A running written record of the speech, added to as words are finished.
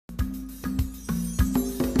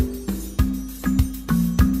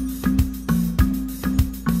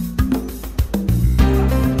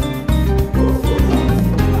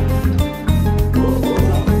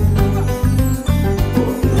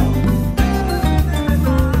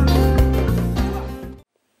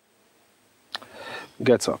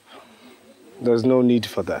Get up. There's no need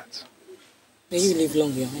for that. May you live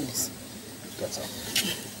long, Your Highness. Get up.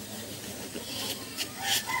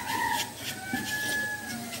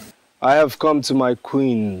 I have come to my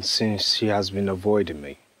queen since she has been avoiding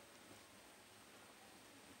me.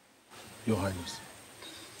 Your Highness,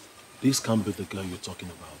 this can't be the girl you're talking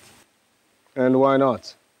about. And why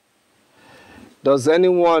not? Does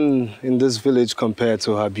anyone in this village compare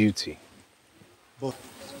to her beauty?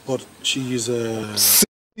 But she is a... Seal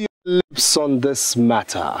your lips on this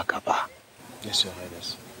matter, Akaba. Yes, Your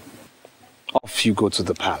Highness. Off you go to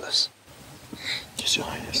the palace. Yes, Your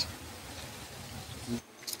Highness.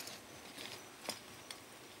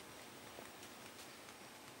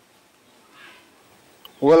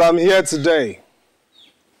 Well, I'm here today.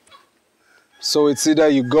 So it's either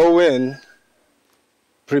you go in,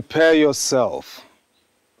 prepare yourself,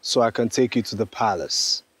 so I can take you to the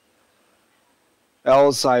palace.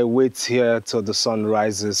 Else I wait here till the sun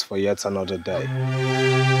rises for yet another day.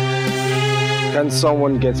 Can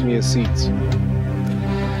someone get me a seat?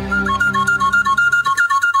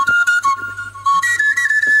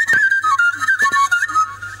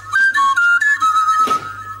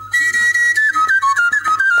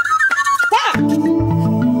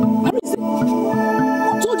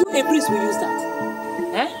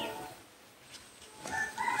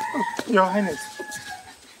 Your Highness.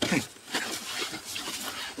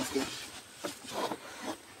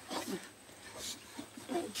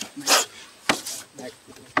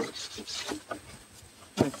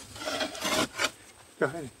 Your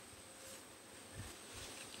Highness.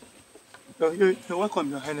 You're welcome,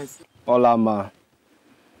 Your Highness. Olama,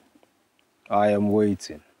 I am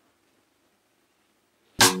waiting.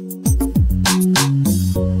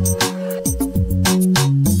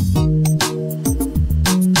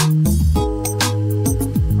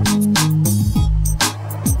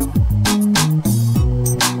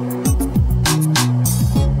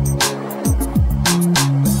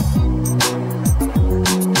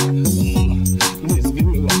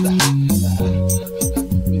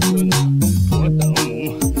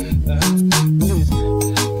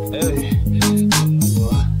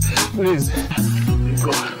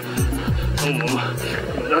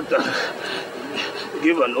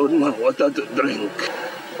 Water to drink.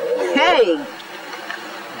 Hey!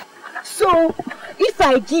 So, if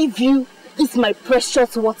I give you this my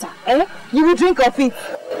precious water, you will drink of it?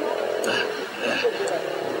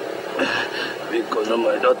 Because of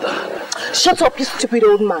my daughter. Shut up, you stupid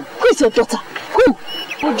old man. Who is your daughter? Who?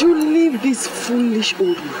 Would you leave this foolish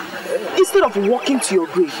old man? Instead of walking to your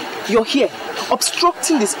grave, you're here,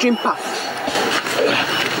 obstructing the stream path.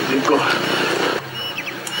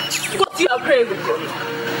 Go to your grave.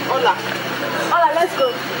 Ola, let's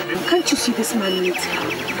go. Can't you see this man needs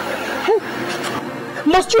help?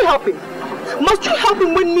 Must you help him? Must you help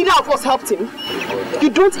him when neither of us helped him? You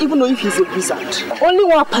don't even know if he's a wizard. Only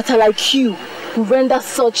one pattern like you who render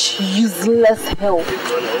such useless help.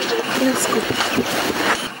 Let's go.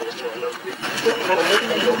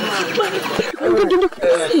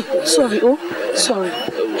 Sorry, sorry.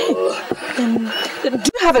 Do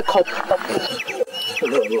you have a cup?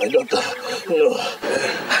 No, my daughter, no.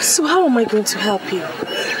 So how am I going to help you?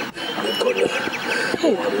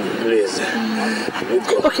 Hey. Please.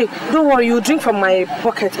 Okay, don't worry, you drink from my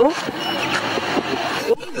bucket,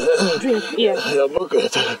 Drink, yeah. Your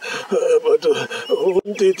bucket, but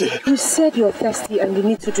won't it? You said you're thirsty and you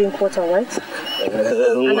need to drink water, right?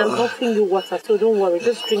 And I'm offering you water, so don't worry,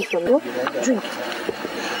 just drink from it. Drink.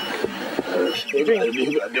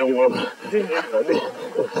 Drink. I don't want. Drink.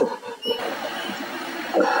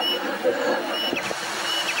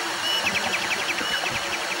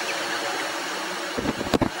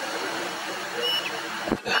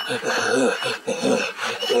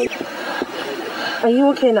 Are you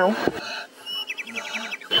okay now?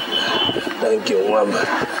 Thank you, Mom.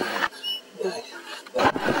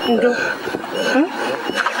 Udo.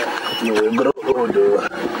 You will grow older.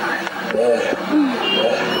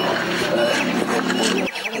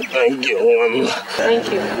 Thank you, Mom. Thank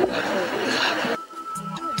you.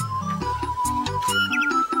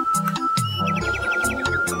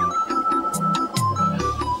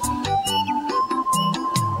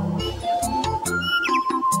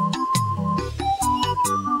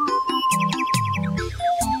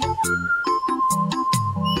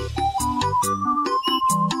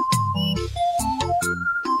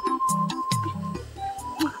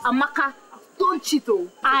 Amaka, don't cheat,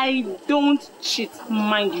 I don't cheat,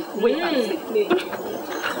 mind you. Wait and see.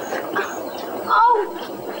 Oh,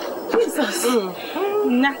 Jesus.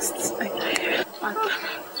 Next,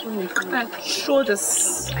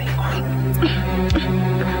 shoulders.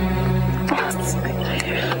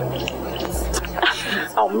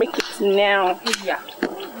 I'll make it now. Yeah.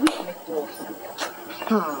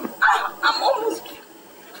 I'm almost...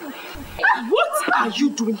 What are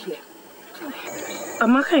you doing here?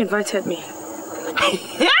 Amaka invited me.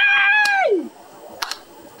 Hey!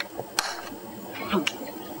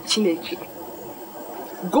 Chineke.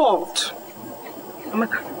 God.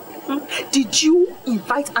 Amaka, did you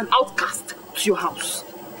invite an outcast to your house?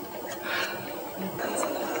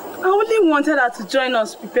 I only wanted her to join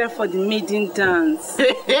us prepare for the maiden dance.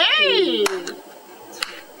 Hey!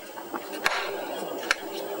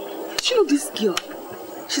 You know this girl?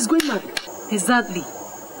 She's going mad. Exactly.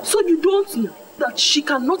 So you don't know that she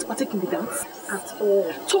cannot partake in the dance? At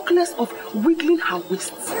all. Talk less of wiggling her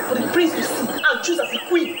waists for the prince to see and choose as a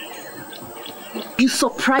queen. You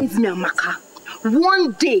surprise me, Amaka.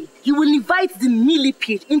 One day, you will invite the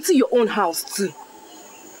millipede into your own house too.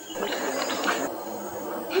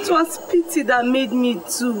 It was pity that made me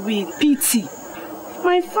do it. Pity.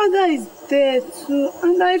 My father is dead too,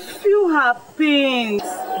 and I feel her pain.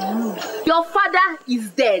 Your father is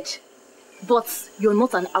dead, but you're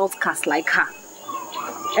not an outcast like her.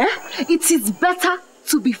 It is better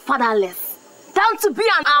to be fatherless than to be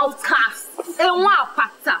an outcast.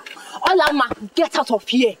 Olama, get out of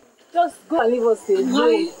here. Just go and leave us alone.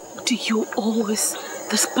 Why do you always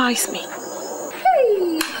despise me?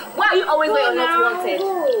 Hey! Why are you always where you're not wanted?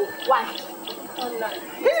 Why?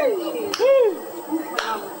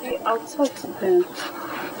 I'll talk to them.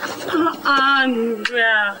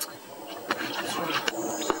 Andrea.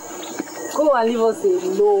 Go and leave us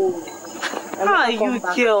alone. How are you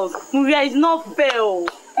girls? Nuria, it's not fair.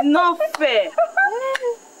 It's not fair.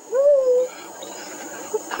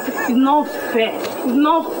 It's not fair. It's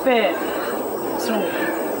not fair. So,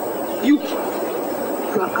 you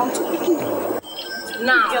are out of the game.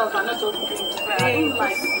 Now. Girls are not just doing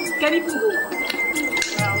fair. Get it to go.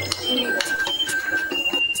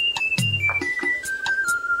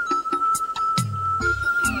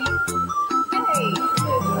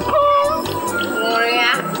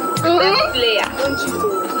 Player. Don't you do?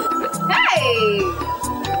 Hey!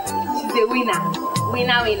 She's a winner.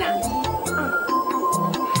 Winner.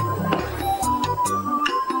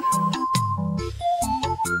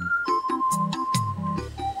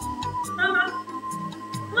 Mama!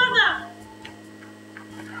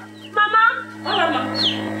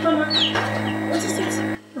 What is it?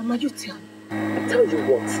 Mama, you tell me. Tell you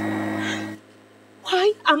what?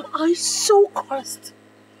 Why am I so cursed?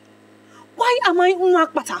 Why am I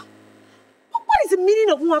Unwakbata? What is the meaning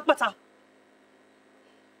of Unwakbata?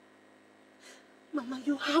 Mama,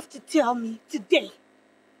 you have to tell me today.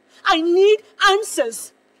 I need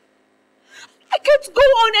answers. I can't go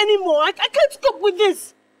on anymore. I can't cope with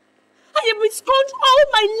this. I have been scorned all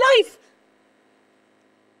my life.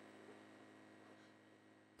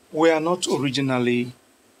 We are not originally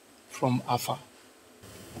from Afa.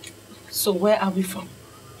 So where are we from?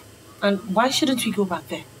 And why shouldn't we go back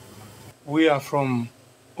there? We are from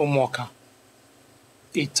Omoka,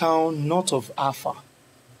 a town north of Afa.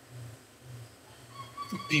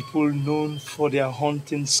 People known for their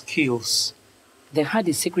hunting skills. They had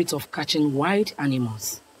the secret of catching wild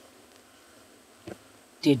animals.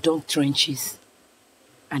 They dug trenches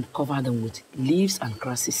and covered them with leaves and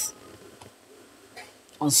grasses.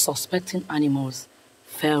 Unsuspecting animals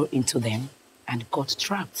fell into them and got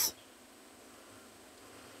trapped.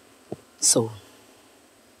 So,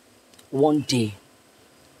 one day,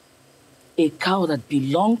 a cow that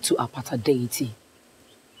belonged to a Apata deity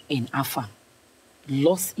in Afa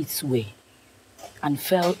lost its way and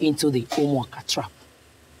fell into the Omoka trap.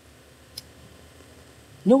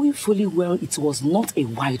 Knowing fully well it was not a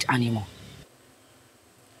wild animal,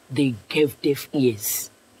 they gave deaf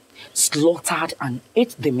ears, slaughtered and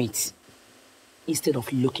ate the meat instead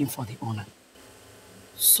of looking for the owner.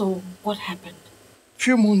 So what happened?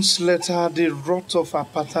 Few months later, the wrath of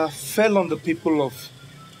Apata fell on the people of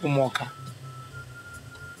Omoka.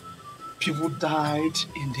 People died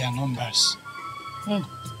in their numbers.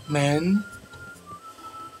 Men,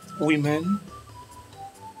 women,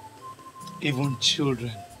 even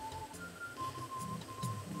children.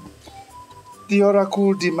 The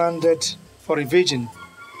oracle demanded for a virgin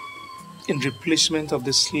in replacement of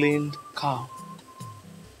the slain cow.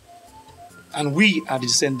 And we are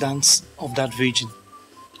descendants of that virgin.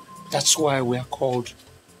 That's why we are called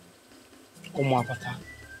Omoapata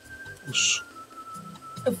Usu.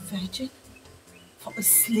 A virgin? For a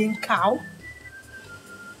slain cow?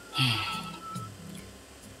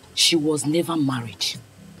 She was never married.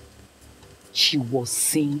 She was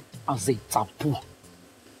seen as a taboo.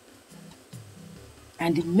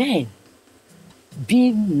 And the men,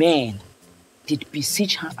 being men, did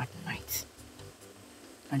besiege her at night.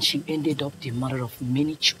 and she ended up the mother of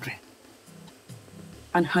many children.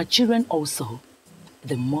 And her children also,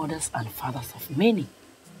 the mothers and fathers of many.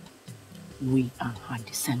 We are her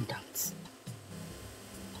descendants.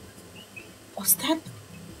 Was that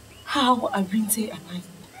how Arinte and I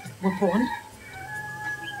were born?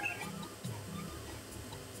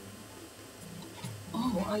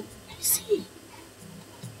 Oh, I see.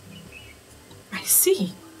 I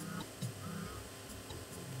see.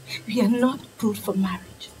 We are not good for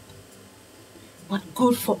marriage, but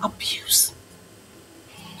good for abuse.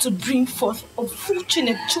 To bring forth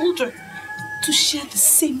unfortunate children to share the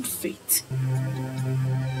same fate.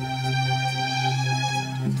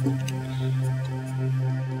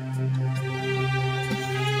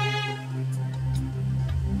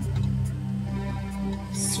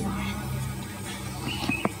 Swear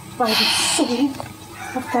by the soul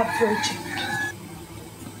of that virgin,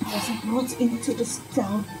 I was brought into this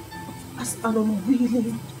town as an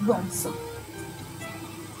unwilling ransom.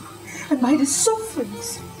 And by the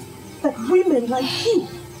sufferings that women like you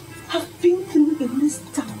have been through in this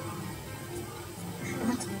town,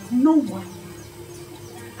 that no one,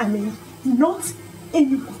 I mean not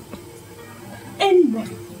anyone, any man,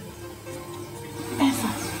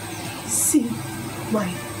 ever see my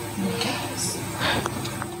nakedness.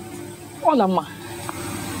 Olama,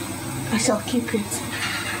 I shall keep it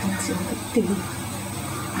until the day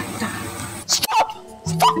I die. Stop!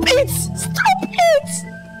 Stop it! Stop it!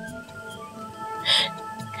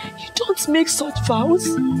 You don't make such vows.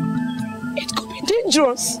 It could be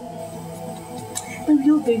dangerous. The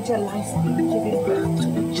real danger lies in giving birth to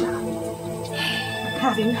a child.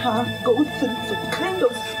 Having her go through the kind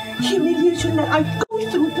of humiliation that I go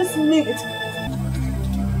through this minute.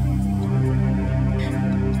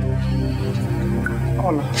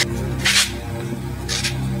 Ola,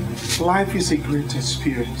 life is a great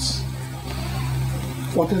experience.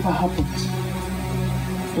 Whatever happens,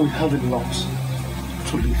 we have a lot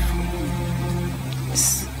to live.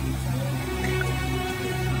 Yes.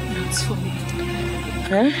 That's for me.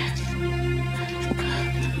 Eh?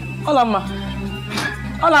 Olama.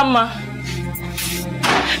 Olama.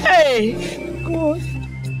 Hey! God.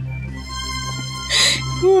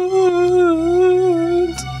 Good.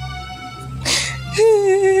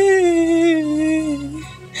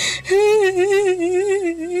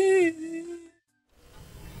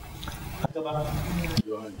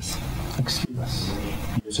 Your Highness. Excuse us.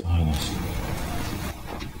 Yes, Your Highness.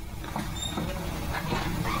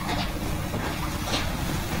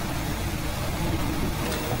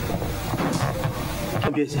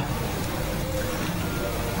 Okay, sir.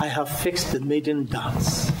 I have fixed the maiden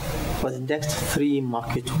dance for the next 3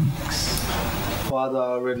 market weeks. Father,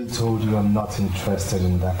 I already told you I'm not interested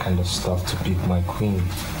in that kind of stuff to pick my queen.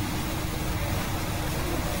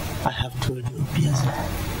 I have told you, Obieze,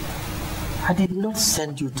 I did not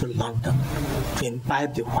send you to London to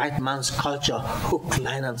imbibe the white man's culture, hook,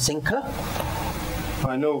 line, and sinker.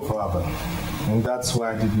 I know, Father. And that's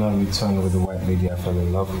why I did not return with the white lady I fell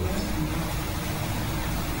in love with.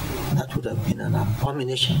 That would have been an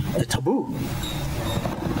abomination, a taboo.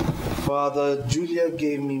 Father, Julia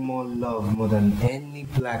gave me more love more than any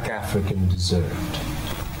black African deserved.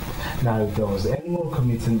 Now, if there was anyone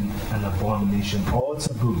committing an abomination or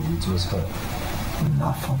taboo, it was her.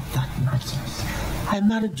 Enough of that nonsense. I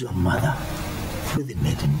married your mother through the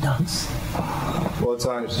maiden dance. Well,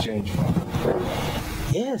 times change, Father.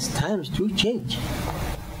 Yes, times do change.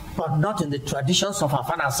 But not in the traditions of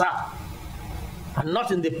Afanasa. And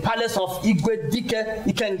not in the palace of Igwe Dikeh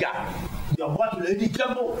Ikenga. You are what Lady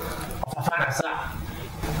Kembo of Afanasa.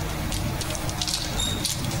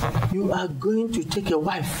 You are going to take a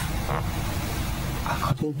wife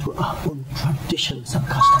according to our own traditions and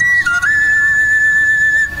customs.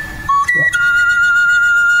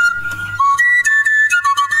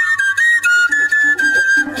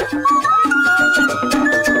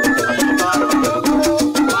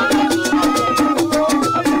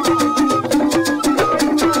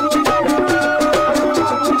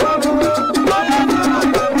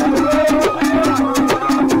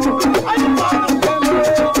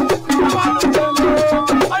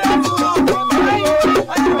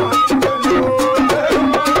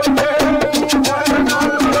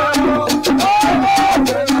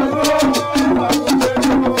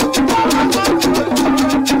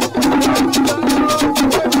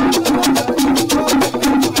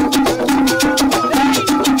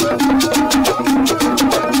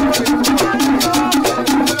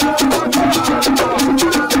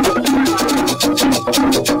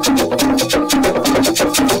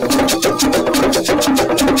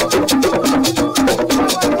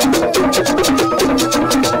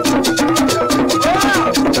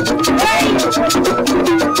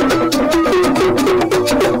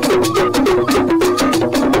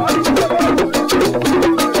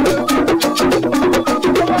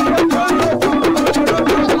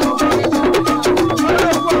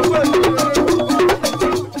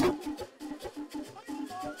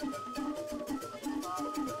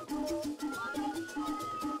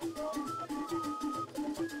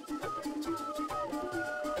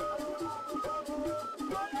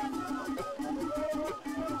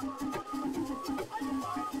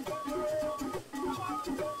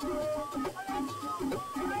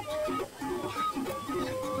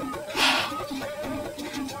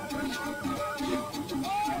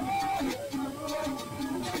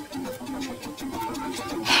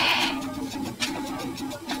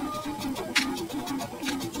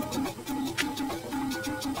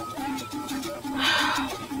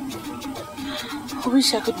 I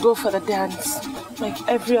wish I could go for the dance, like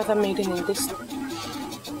every other maiden in this.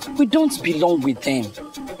 We don't belong with them.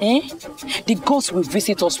 Eh? The ghosts will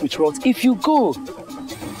visit us with wrath if you go.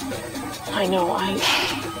 I know, I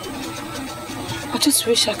just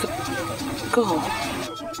wish I could go.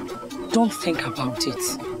 Don't think about it.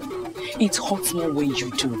 It hurts more when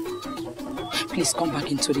you do. Please come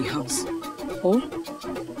back into the house. Oh?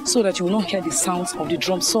 So that you will not hear the sounds of the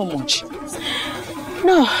drum so much.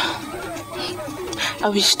 No.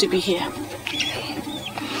 I wish to be here.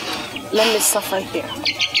 Let me suffer here.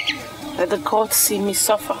 Let the gods see me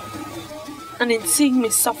suffer. And in seeing me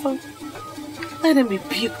suffer, let them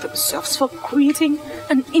rebuke themselves for creating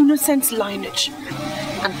an innocent lineage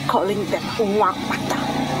and calling them Wapata.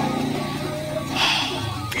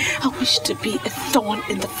 I wish to be a thorn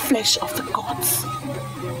in the flesh of the gods.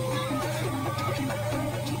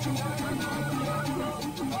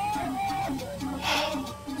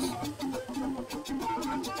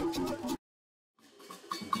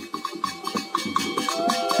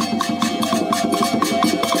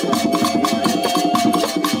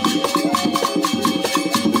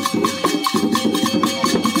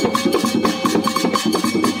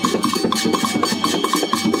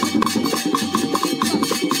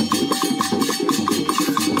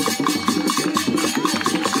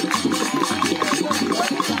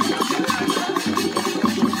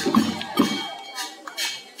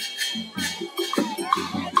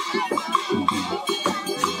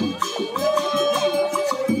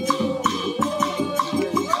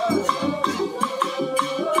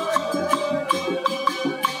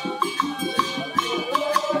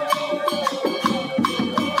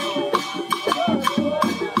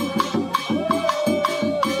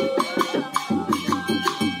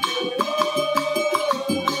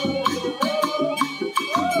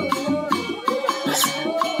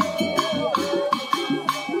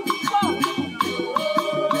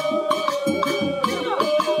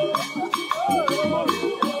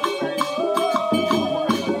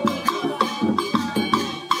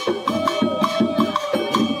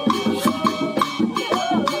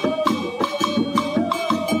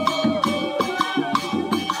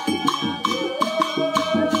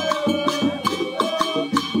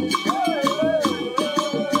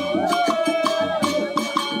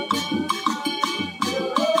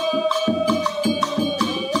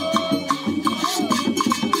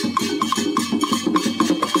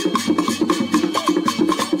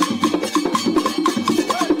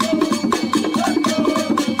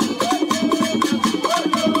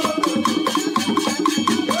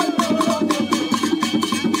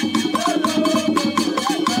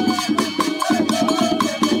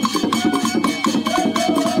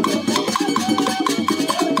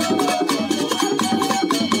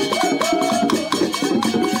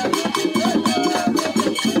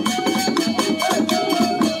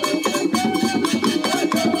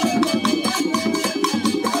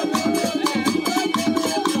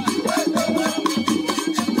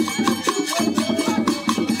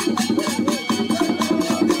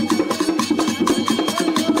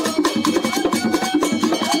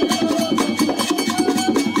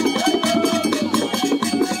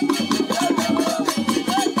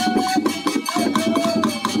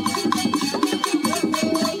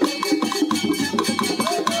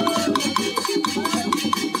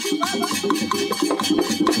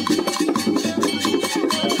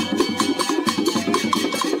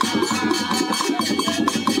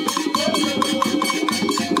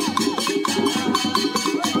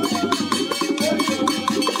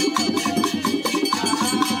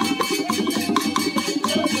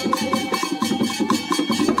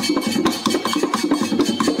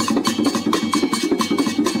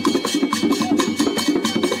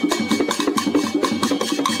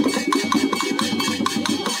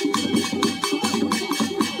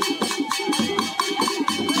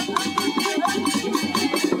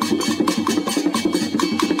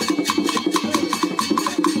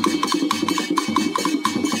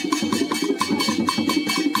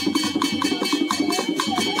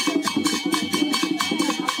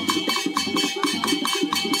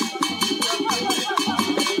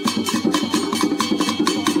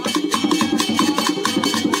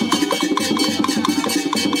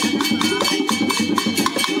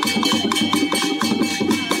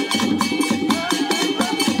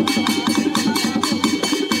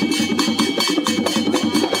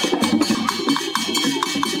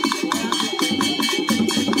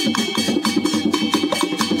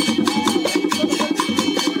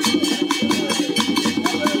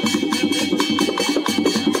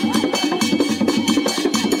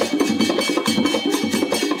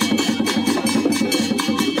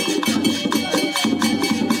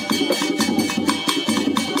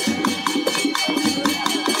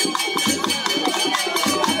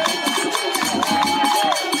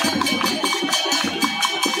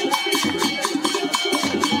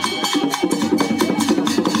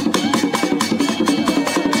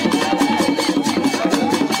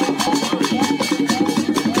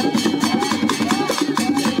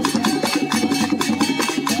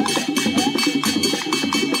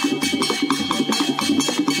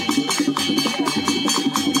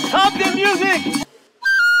 music!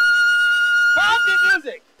 Stop the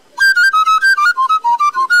music!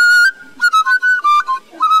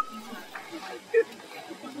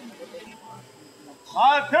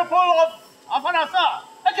 My people of Afanasa,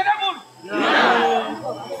 Ekinamun!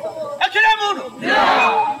 Ekinamun!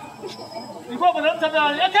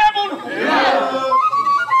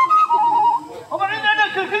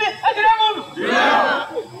 Ekinamun!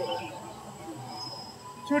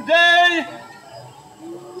 Today,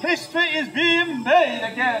 history is being made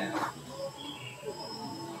again.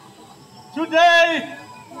 Today,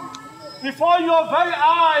 before your very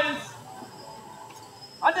eyes,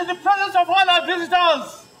 and in the presence of all our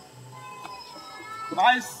visitors,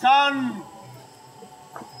 my son,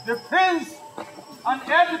 the prince and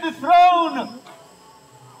heir to the throne,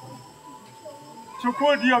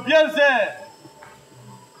 Chukwudi,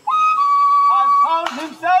 has found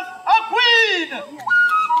himself a queen!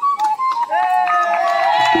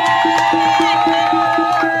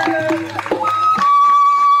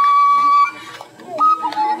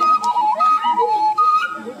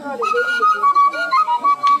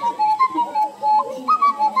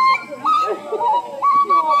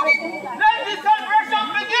 Let the celebration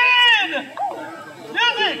begin!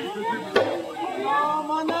 Music!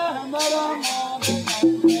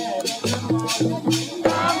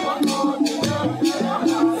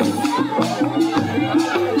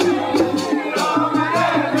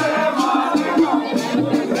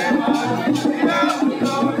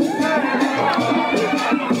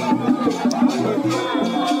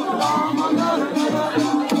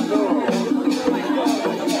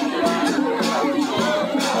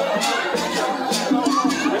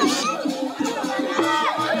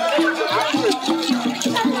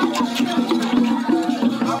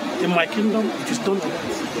 In my kingdom, it is done like that.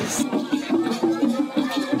 Yes.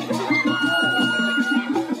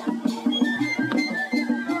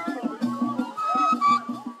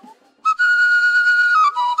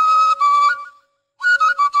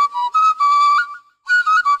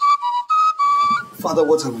 Father,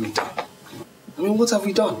 what have we done? I mean, what have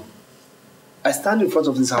we done? I stand in front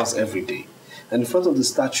of this house every day, and in front of the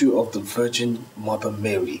statue of the Virgin Mother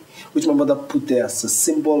Mary, which my mother put there as a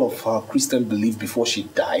symbol of her Christian belief before she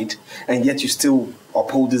died, and yet you still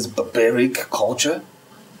uphold this barbaric culture?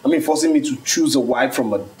 I mean, forcing me to choose a wife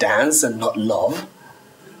from a dance and not love?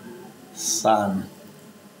 Son,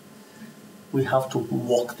 we have to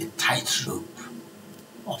walk the tightrope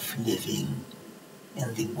of living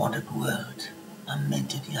in the modern world and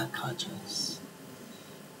maintaining our cultures.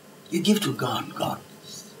 You give to God, God,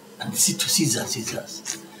 and to Caesar,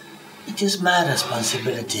 Caesars. It is my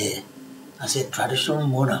responsibility as a traditional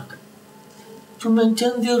monarch to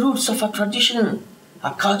maintain the roots of our tradition,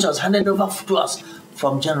 our cultures handed over to us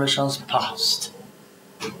from generations past.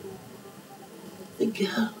 The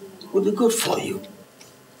girl will be good for you.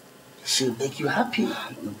 She'll make you happy.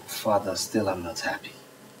 Father, still I'm not happy.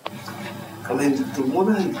 I mean, the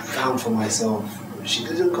woman I found for myself, she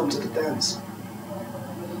didn't come to the dance.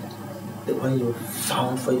 The one you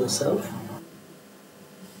found for yourself?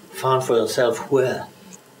 Found for yourself where?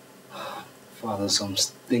 Father, some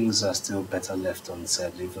things are still better left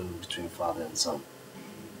unsaid, even between father and son.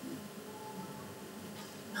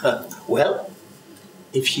 Well,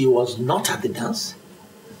 if she was not at the dance,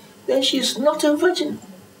 then she is not a virgin.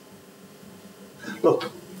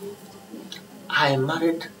 Look, I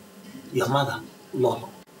married your mother, Lolo,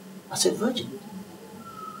 as a virgin.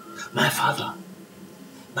 My father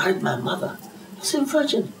married my mother as a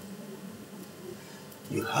virgin.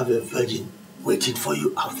 You have a virgin waiting for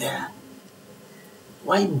you out there.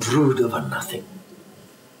 Why brood over nothing?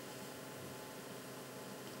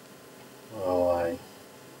 Oh, I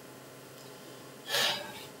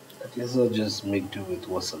guess I'll just make do with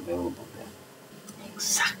what's available then.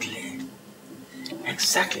 Exactly.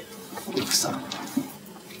 Exactly. Look, son.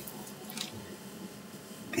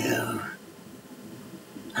 Go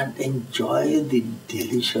and enjoy the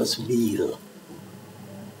delicious meal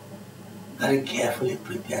very carefully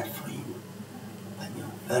prepared for you by your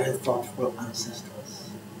very thoughtful ancestors.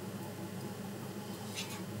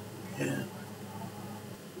 Yeah.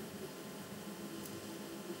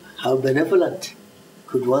 How benevolent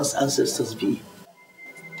could one's ancestors be?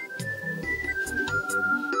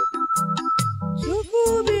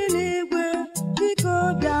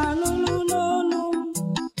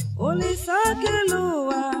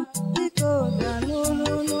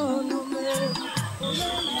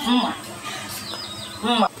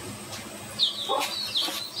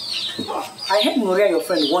 I heard Maria, your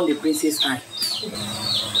friend, won the princess eye.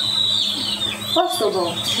 First of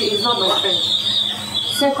all, she is not my friend.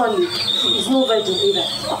 Secondly, she is no virgin either.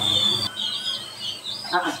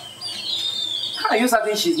 are you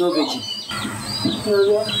certain she's no virgin?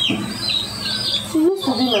 Gloria, she used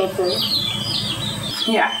to be my friend.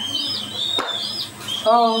 Yeah.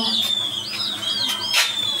 Oh.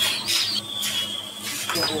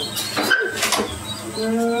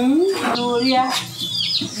 Gloria,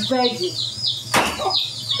 virgin.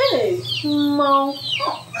 Hey, no.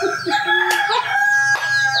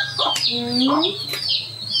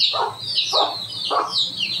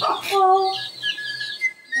 Oh.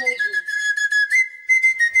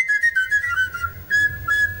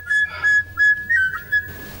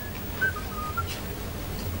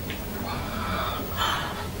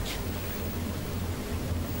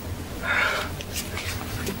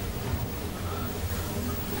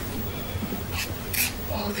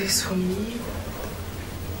 All this for me?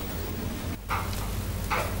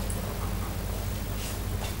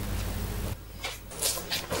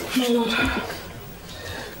 My lord.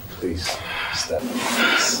 Please, stand up,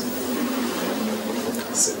 please.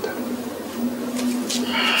 Sit down.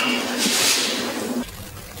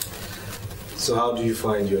 So how do you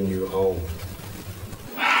find your new home?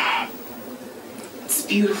 It's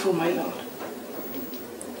beautiful, my lord.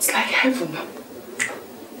 It's like heaven.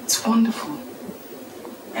 It's wonderful.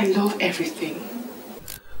 I love everything.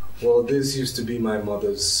 Well, this used to be my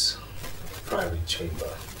mother's private chamber.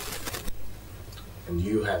 And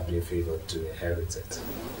you have been favored to inherit it.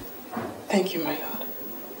 Thank you, my lord.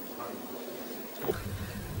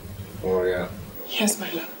 Gloria. Yes, my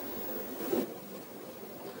lord.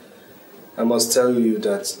 I must tell you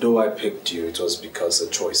that though I picked you, it was because a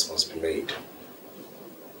choice must be made.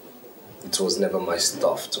 It was never my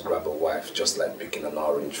stuff to grab a wife just like picking an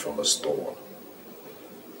orange from a store.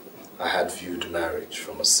 I had viewed marriage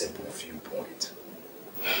from a simple viewpoint.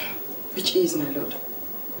 Which is, my lord?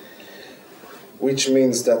 Which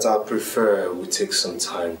means that I prefer we take some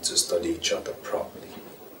time to study each other properly.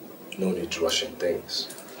 No need rushing things.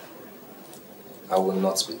 I will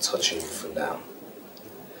not be touching you for now.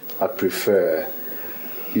 I prefer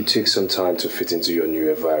you take some time to fit into your new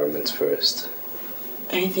environment first.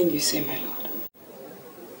 Anything you say, my lord.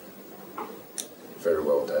 Very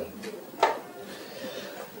well then.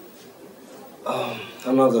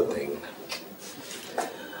 Another thing.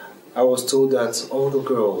 I was told that all the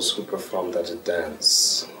girls who performed at the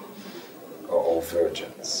dance are all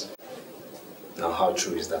virgins. Now, how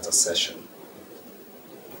true is that assertion?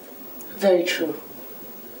 Very true,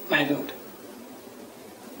 my lord.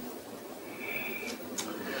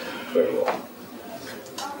 Very well.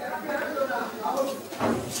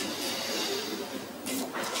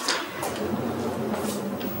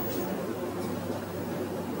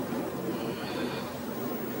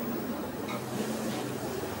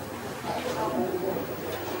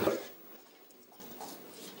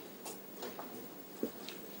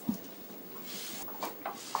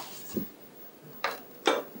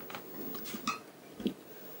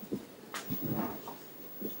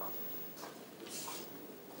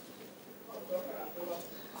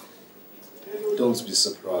 Don't be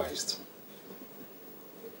surprised.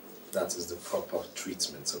 That is the proper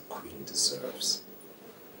treatment a queen deserves.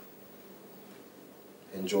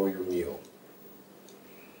 Enjoy your meal.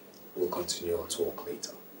 We'll continue our talk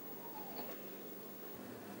later.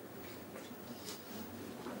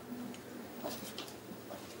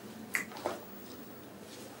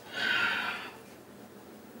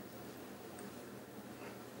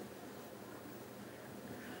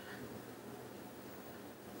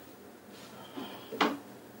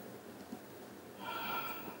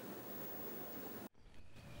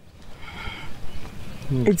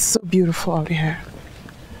 It's so beautiful out here.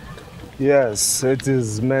 Yes, it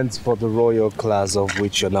is meant for the royal class of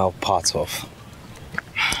which you're now part of.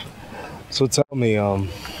 So tell me,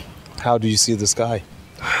 how do you see the sky?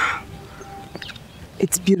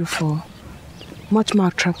 It's beautiful. Much more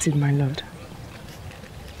attractive, my lord.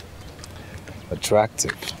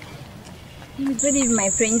 Attractive? Good evening, my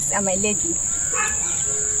friends and my lady.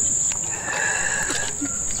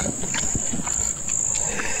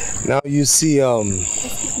 Now you see,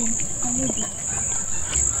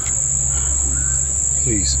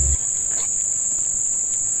 please.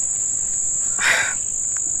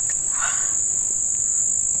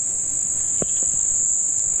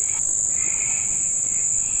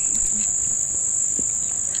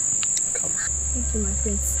 Come. Thank you, my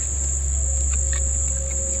friends.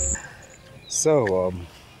 So,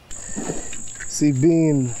 see,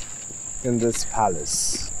 being in this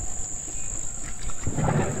palace,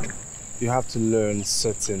 you have to learn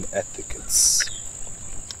certain etiquettes.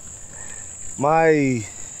 My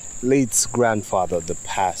late grandfather, the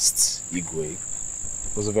past Igwe,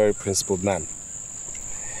 was a very principled man.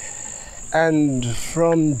 And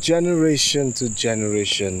from generation to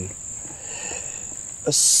generation,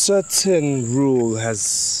 a certain rule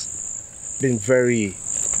has been very...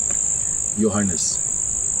 Your Highness,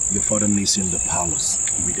 your father needs you in the palace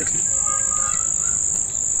immediately.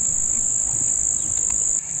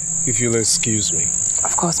 If you'll excuse me.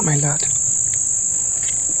 Of course, my lord.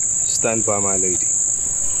 Stand by my lady.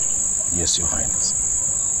 Yes, Your Highness.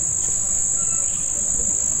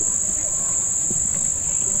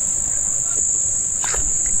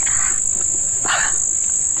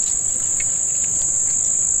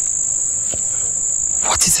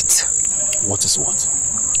 What is it? What is what?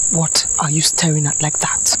 What are you staring at like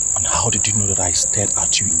that? And how did you know that I stared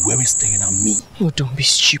at you? You weren't staring at me. Oh, don't be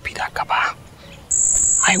stupid, Agaba.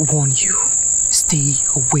 I warn you, stay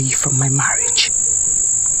away from my marriage.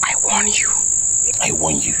 I warn you. I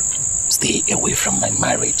warn you, stay away from my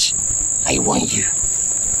marriage. I warn you.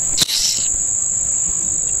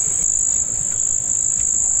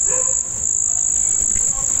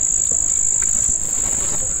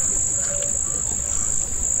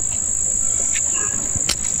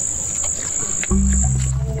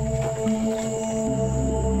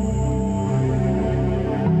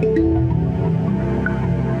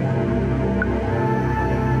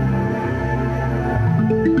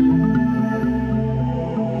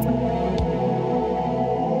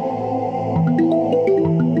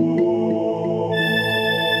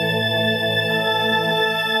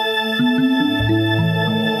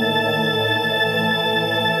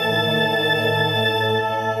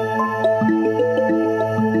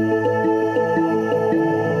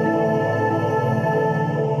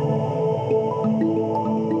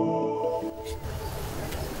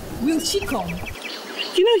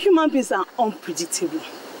 Human beings are unpredictable.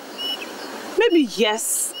 Maybe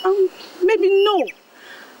yes, maybe no.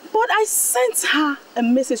 But I sent her a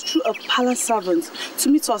message through a palace servant to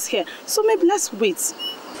meet us here. So maybe let's wait.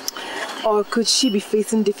 Or could she be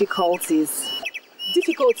facing difficulties?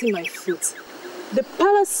 Difficulty, my foot. The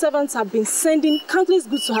palace servants have been sending countless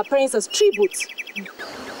goods to her parents as tribute.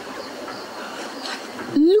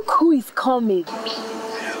 Look who is coming.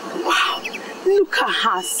 Wow. Look at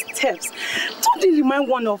her steps. Don't they remind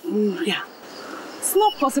one of Maria? It's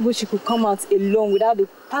not possible she could come out alone without the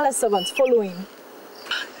palace servants following.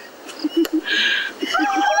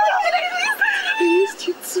 I missed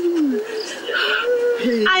you too.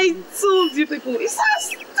 I told you people, it's her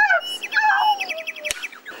steps.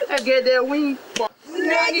 I get the wing.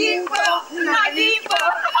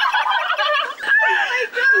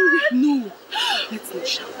 No, let's not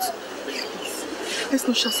shout. Please. Let's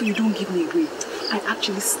not shout so you don't give me away. I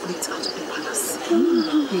actually slipped out of the palace.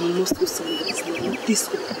 We must go somewhere that is not this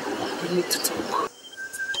open. We need to talk.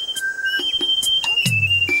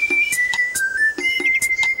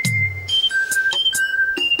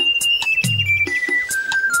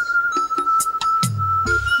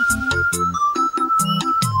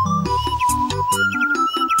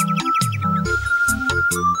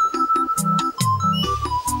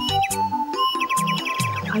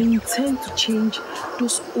 I intend to change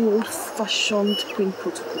those old-fashioned queen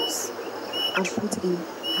protocols and put in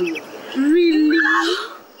real. Really?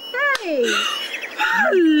 Hey!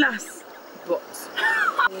 Alas! But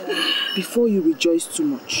before you rejoice too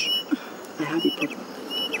much, I have a problem.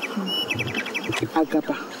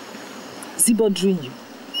 Agaba, is he bothering you?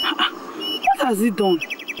 What has he done?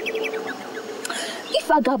 If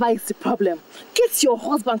Agaba is the problem, get your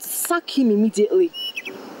husband to sack him immediately.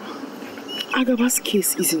 Agaba's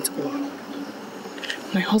case isn't all.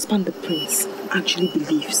 My husband, the prince, actually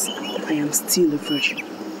believes that I am still a virgin.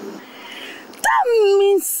 That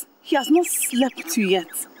means he has not slept with you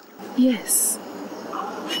yet. Yes.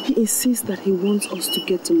 He insists that he wants us to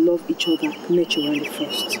get to love each other naturally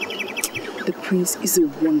first. The prince is a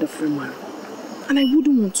wonderful man, and I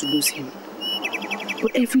wouldn't want to lose him.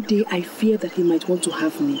 But every day I fear that he might want to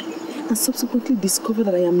have me, and subsequently discover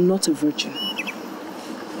that I am not a virgin.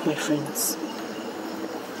 My friends,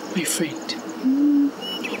 my friend,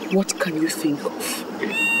 what can you think of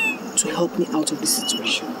to help me out of this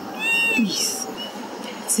situation? Please.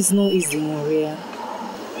 This is not easy, Maria.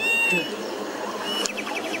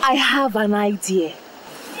 I have an idea.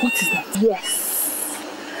 What is that? Yes.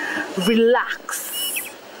 Relax.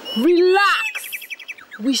 Relax.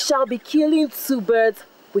 We shall be killing two birds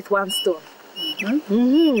with one stone.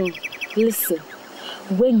 Listen,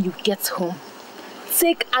 when you get home,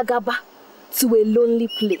 take Agaba to a lonely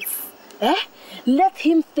place. Let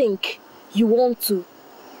him think you want to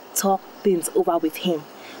talk things over with him.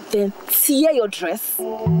 Then tear your dress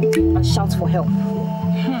and shout for help.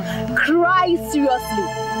 Cry seriously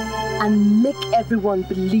and make everyone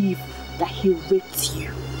believe that he raped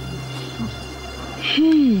you.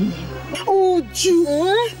 Oh, Ju,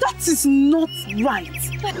 that is not right.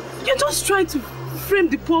 You're just trying to frame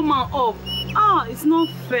the poor man up. It's not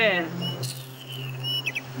fair.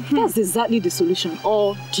 That's exactly the solution.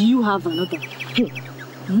 Or do you have another?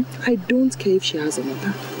 I don't care if she has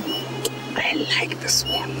another. I like this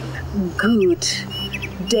one. Good.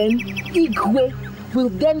 Then Igwe will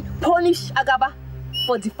then punish Agaba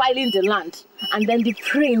for defiling the land. And then the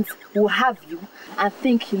prince will have you and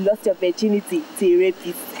think you lost your virginity to a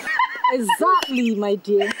rapist. Exactly, my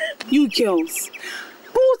dear. You girls,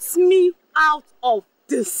 put me out of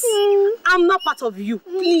this. I'm not part of you,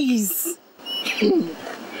 please.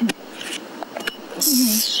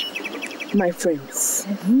 My friends.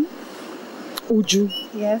 Uju.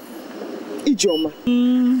 Yes. Ijoma.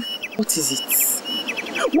 What is it?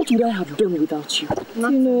 What would I have done without you?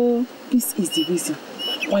 Nothing. You know, this is the reason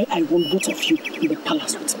why I want both of you in the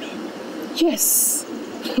palace with me. Yes.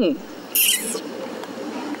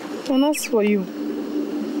 And as for you,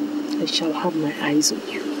 I shall have my eyes on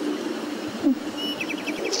you.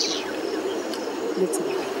 Listen,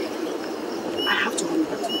 I have to run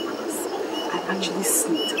back to the palace. I actually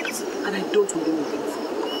sneaked out and I don't want anything.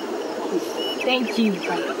 Thank you.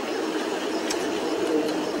 Bye.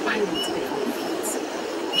 Bye.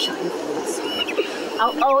 We shall hear from us.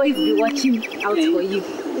 I'll always be watching out for you.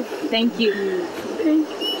 Thank you.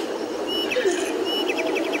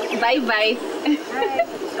 Bye-bye.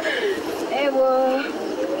 Ewo.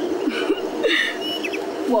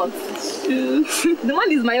 What? The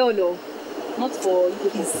money is my own, though. Not for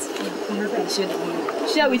you.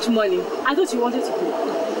 Share which money? I thought you wanted to go.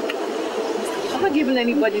 I'm not giving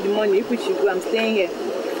anybody the money. If we should go, I'm staying here.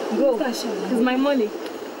 Go. It's my money.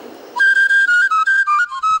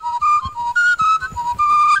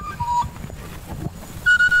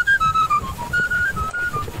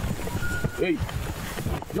 Hey,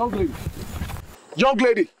 young lady. Young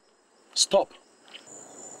lady, stop.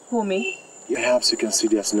 Who, me? Perhaps you can see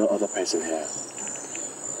there's no other person here.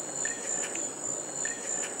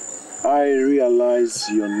 I realize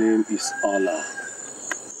your name is Ola.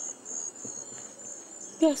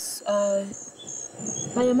 Yes, I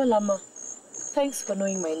am Lama. Thanks for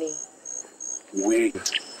knowing my name. Wait,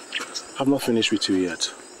 I've not finished with you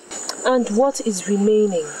yet. And what is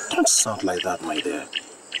remaining? Don't sound like that, my dear.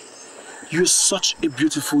 You're such a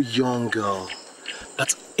beautiful young girl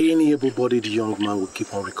that any able-bodied young man will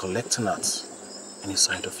keep on recollecting at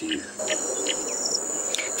inside of you.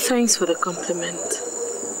 Thanks for the compliment.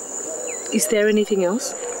 Is there anything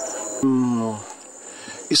else?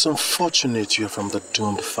 It's unfortunate you're from the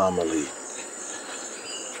doomed family.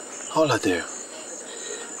 Hola there.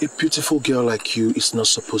 A beautiful girl like you is not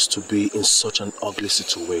supposed to be in such an ugly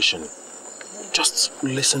situation. Just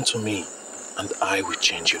listen to me and I will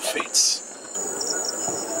change your fates.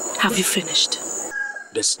 Have you finished?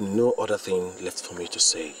 There's no other thing left for me to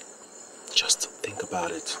say. Just think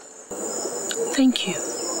about it. Thank you.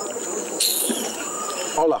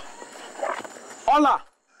 Ola! Ola!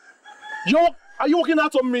 Are you walking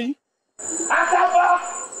out on me? Akaba!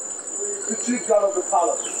 The chief guard of the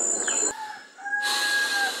palace.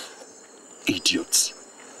 Idiot.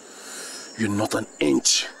 You're not an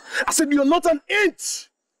inch. I said you're not an inch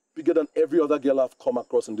bigger than every other girl I've come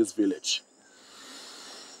across in this village.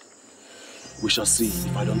 We shall see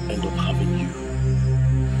if I don't end up having you.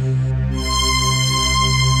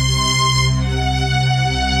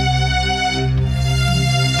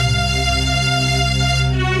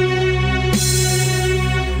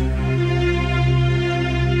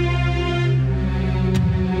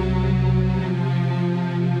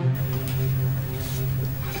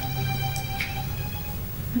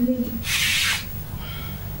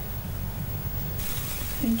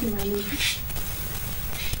 Thank you, my lady.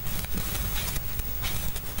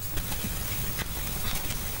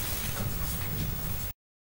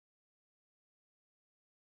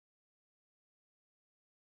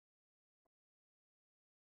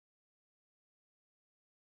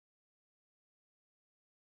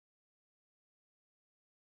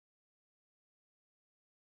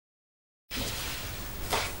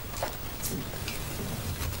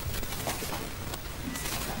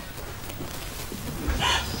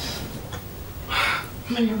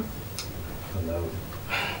 Hello. Hello.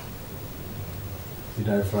 Did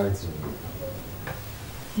I frighten you?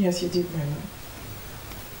 Yes, you did, my lord.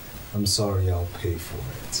 I'm sorry, I'll pay for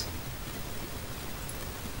it.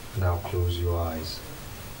 Now close your eyes.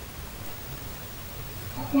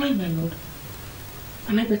 Why, my lord?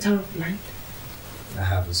 Am I better off blind? I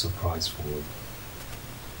have a surprise for you.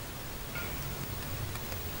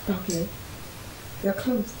 Okay. They're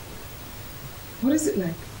closed. What is it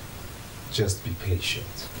like? Just be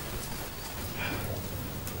patient.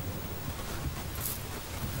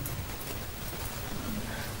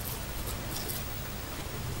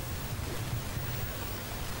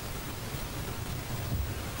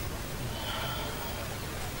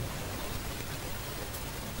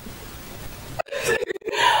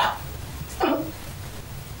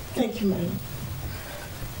 Thank you, my lord.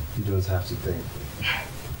 You don't have to thank me.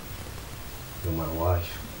 You're my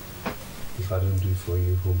wife. If I don't do it for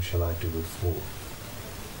you, whom shall I do it for?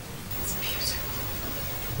 It's beautiful.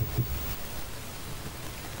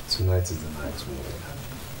 Tonight is the night, woman.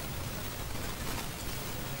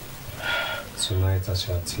 Tonight I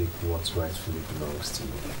shall take what rightfully belongs to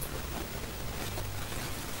me.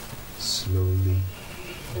 Slowly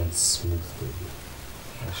and smoothly,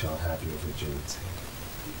 I shall have your virginity.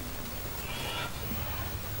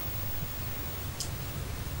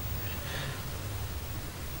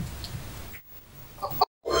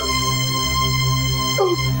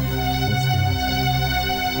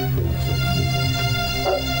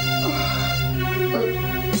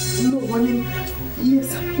 No, I mean,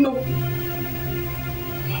 yes, no.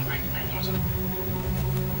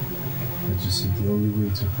 But you see, the only way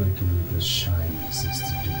to break away the shyness is to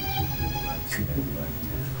do it with me right here and right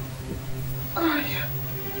now.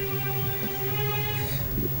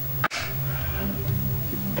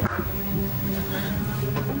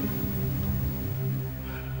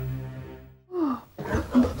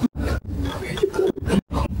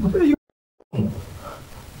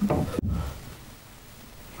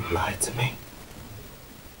 You lied to me.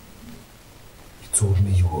 You told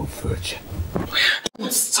me you were a virgin.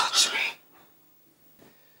 Don't touch me.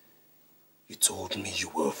 You told me you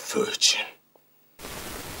were a virgin.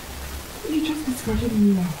 You just discouraged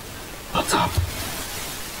me now. Shut up.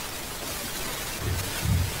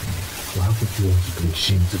 Why would you want to bring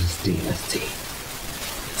shame to this dynasty?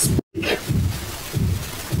 Speak.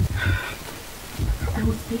 I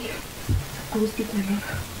will speak. I will speak, my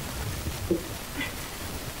love.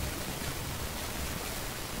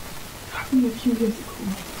 A few years ago,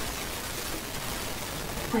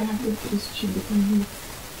 I had went to this gym with my niece.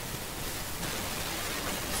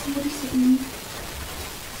 Somebody suddenly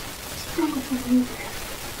sprang up my nose.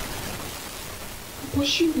 But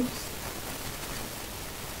she was.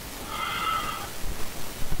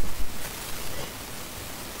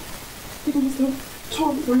 It was a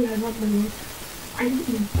tall boy I love, my lord. I don't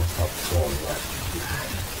know. What's that tall right?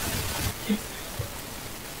 Yes.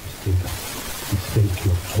 You think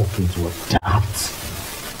you're talking to a dad?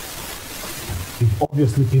 You've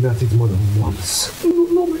obviously been at it more than once.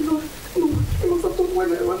 No, my lord. No, I must have done when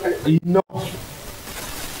I... Enough!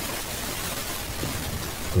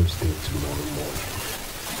 First thing tomorrow morning,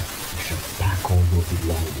 you shall pack all your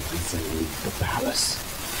belongings and leave the palace.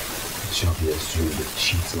 It shall be assumed that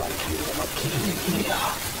cheats like you never came in here.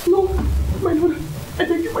 No, my lord. I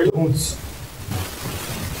beg you, my lord. Don't.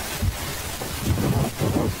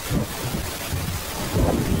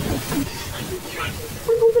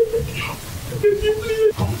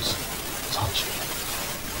 Don't touch me.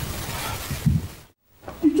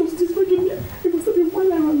 You just disforgive me. It must have been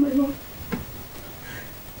while I ran, my lord.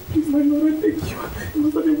 Please, my lord, I thank you. It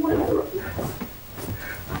must have been while I ran.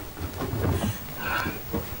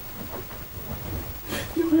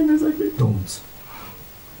 Your Highness, I beg. Don't.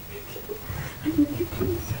 I beg you,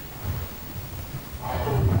 please.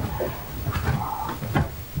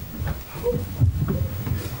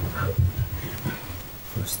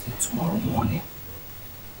 First thing tomorrow morning.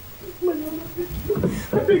 My lord, I beg you.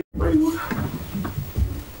 I beg you, my lord.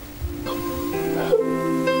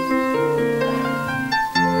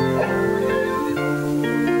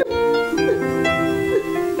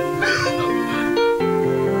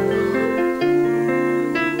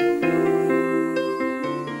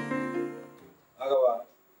 Agawa,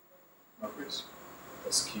 my prince,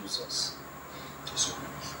 excuse us.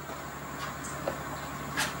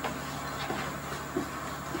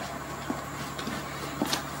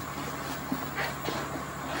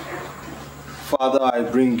 Father, I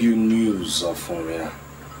bring you news of Oria.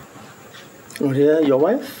 Oria, your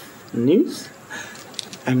wife? News?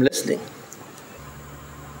 I'm listening.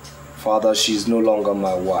 Father, she's no longer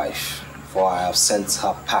my wife, for I have sent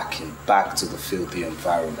her packing back to the filthy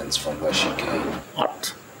environments from where she came.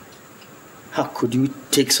 What? How could you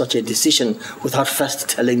take such a decision without first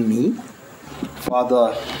telling me?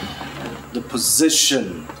 Father, the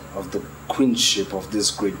position of the queenship of this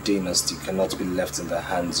great dynasty cannot be left in the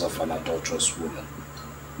hands of an adulterous woman.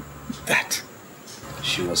 That?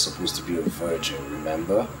 She was supposed to be a virgin,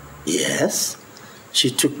 remember? Yes. She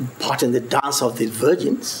took part in the dance of the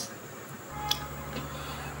virgins.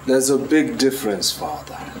 There's a big difference,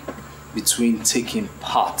 Father, between taking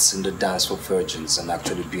part in the dance for virgins and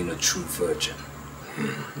actually being a true virgin.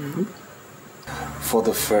 Mm-hmm. For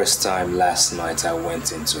the first time last night, I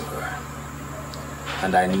went into her.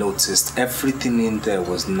 And I noticed everything in there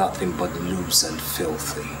was nothing but loose and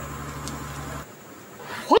filthy.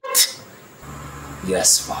 What?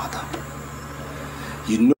 Yes, Father.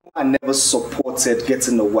 You know I I never supported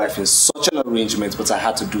getting a wife in such an arrangement, but I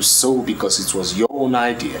had to do so because it was your own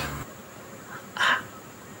idea.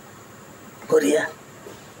 Korea.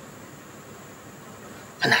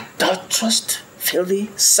 An adulterous,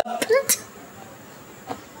 filthy serpent?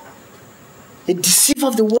 A deceiver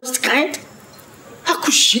of the worst kind? How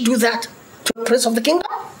could she do that to a prince of the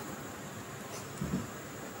kingdom?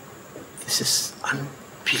 This is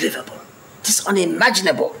unbelievable. This is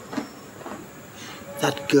unimaginable.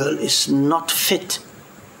 That girl is not fit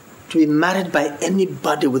to be married by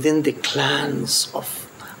anybody within the clans of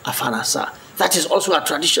Afanasa. That is also a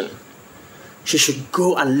tradition. She should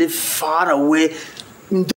go and live far away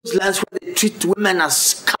in those lands where they treat women as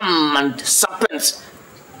scum and serpents.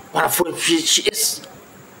 What a fool she is.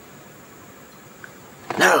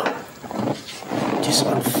 No, it is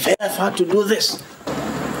unfair for her to do this.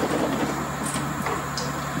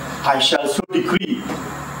 I shall so decree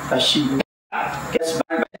that she gets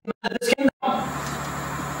married by this kingdom.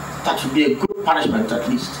 That would be a good punishment at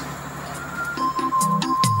least.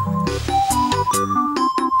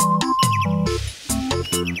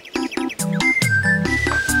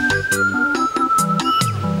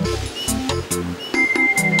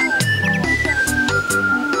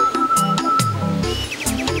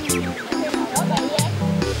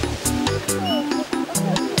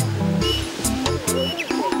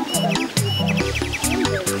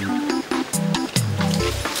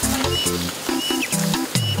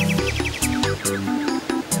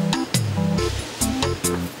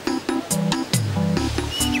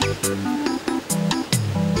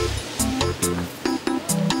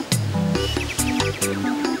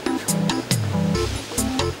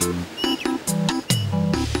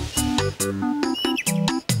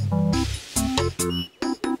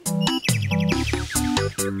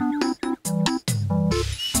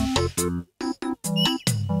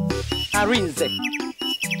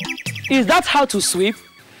 Is that how to sweep?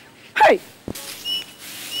 Hey!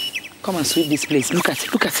 Come and sweep this place. Look at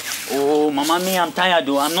it, look at it. Oh, Mama, me, I'm tired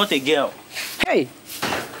though. I'm not a girl. Hey!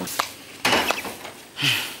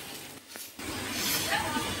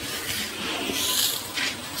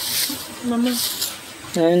 Mama.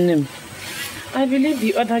 I believe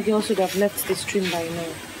the other girls should have left the stream by now.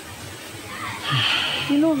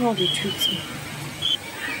 You know how they treat me.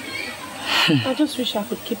 I just wish I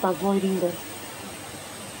could keep avoiding them.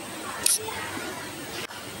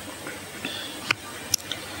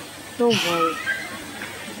 Don't worry.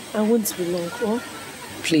 I won't be long, oh?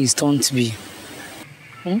 Please don't be.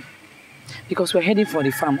 Because we're heading for the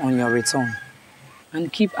farm on your return.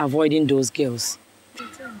 And keep avoiding those girls.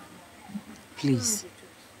 Please.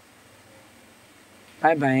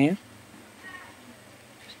 Bye-bye,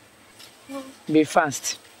 Be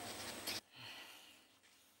fast.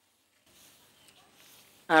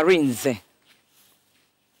 Arinze.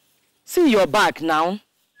 See your back now.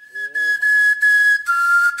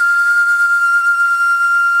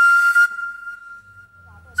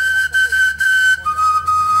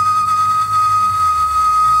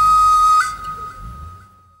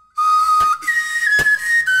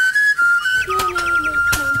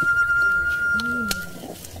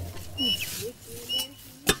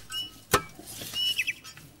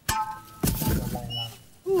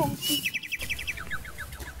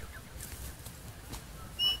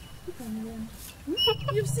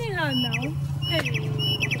 You've seen her now. Hey.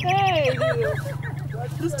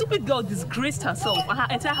 The stupid girl disgraced herself and her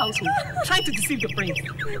entire household, trying to deceive the prince.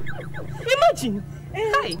 Imagine.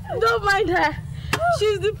 Hey. Don't mind her.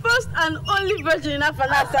 She's the first and only virgin in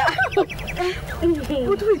Afanasa. But wait,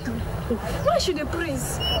 why should the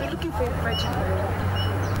prince be looking for a virgin?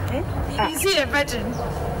 Is he a virgin?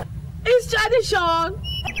 It's tradition.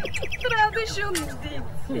 Tradition indeed.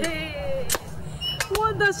 Hey.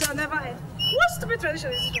 Wonders shall never end. What stupid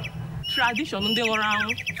tradition is this? Tradition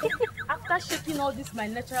around. After shaking all this my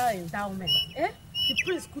natural endowment, the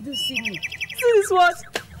prince couldn't see me. See this what?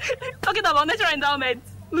 Talking about natural endowment.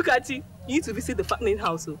 Look at you. You need to visit the fattening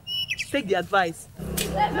house. Take the advice.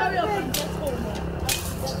 Let's hurry up and get home.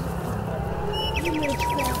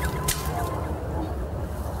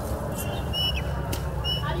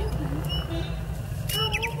 Are you kidding?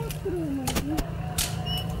 I'm almost through, my dear.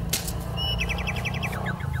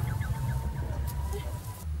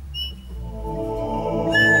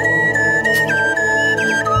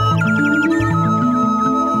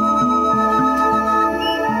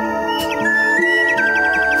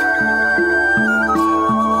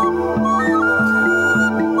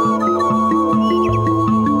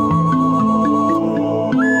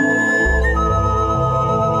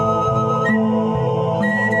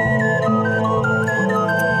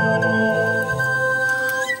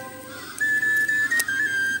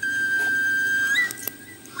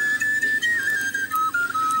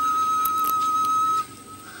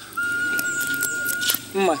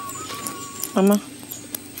 Mama.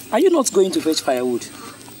 Are you not going to fetch firewood?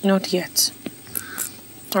 Not yet.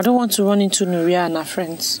 I don't want to run into Nuria and her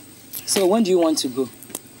friends. So when do you want to go?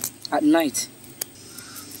 At night?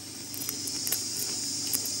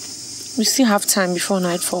 We still have time before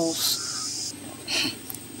night falls.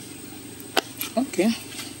 Okay.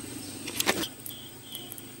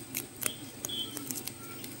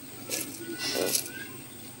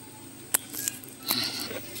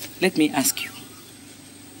 Let me ask you.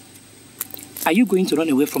 Are you going to run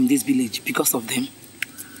away from this village because of them?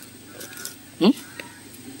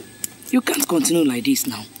 You can't continue like this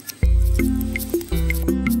now.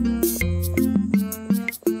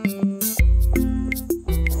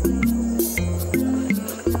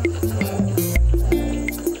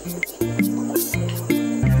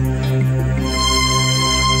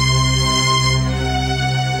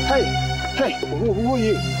 Hey, who are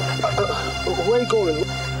you? Where are you going?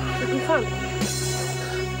 To the farm.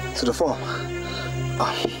 To the farm?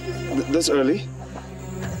 This early?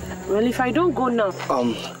 Well, if I don't go now...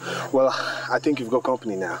 Well, I think you've got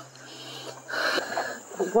company now.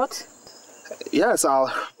 What? Yes,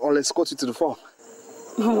 I'll escort you to the farm.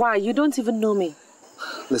 Why? You don't even know me.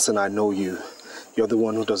 Listen, I know you. You're the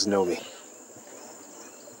one who doesn't know me.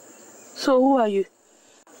 So who are you?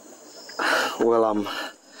 Well,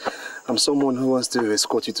 I'm someone who wants to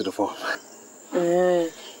escort you to the farm.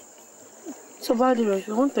 So, by the way,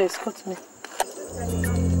 you want to escort me?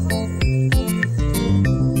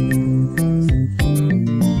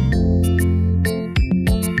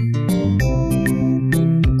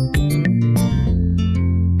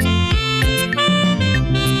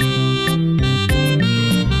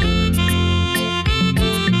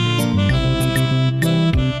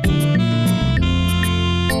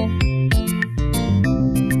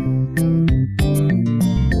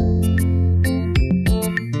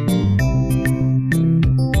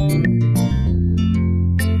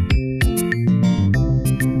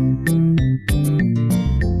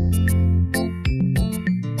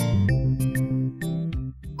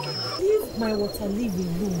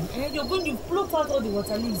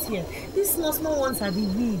 Water leaves here. These small ones are the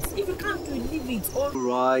weeds. If you can't do it, leave it. All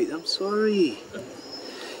right, I'm sorry.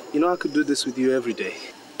 You know I could do this with you every day.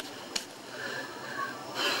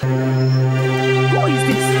 Who is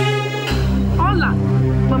this? Hola,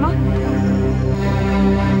 Mama.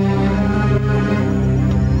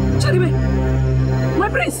 Charibe, my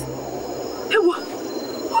prince. Hey, what?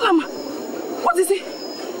 Hola, Ma. What is it?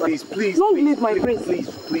 Please, don't leave my prince.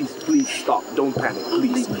 Please, stop. Don't panic.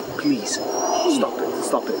 Please.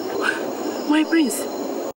 Stop it. My prince.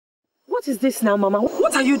 What is this now, Mama?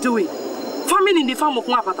 What are you doing? Farming in the farm of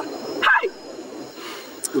Mwapata. Hi!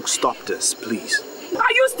 Look, stop this, please.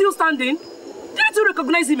 Are you still standing? Didn't you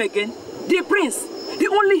recognize him again? The prince, the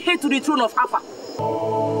only heir to the throne of Afa.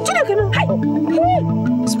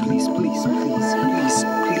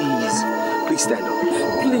 Please stand up.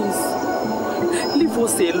 Please, leave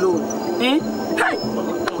us alone. Eh? Hey!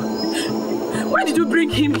 Why did you bring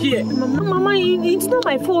him here? Mama, it's not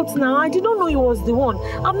my fault now. I did not know he was the one.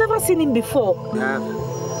 I've never seen him before. You have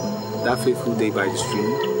that fateful day by the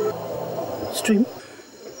stream. Stream?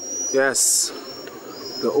 Yes.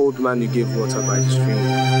 The old man you gave water by the stream.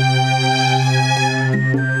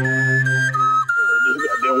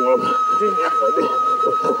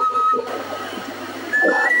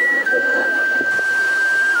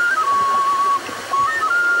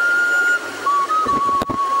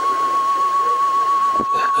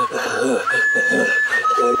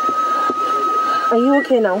 Are you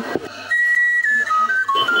okay now?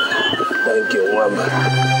 Thank you, Mama.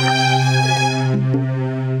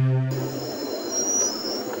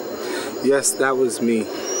 Yes, that was me,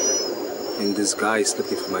 in disguise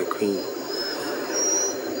looking for my queen.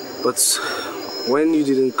 But when you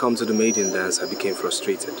didn't come to the maiden dance, I became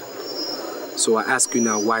frustrated. So I ask you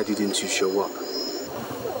now, why didn't you show up?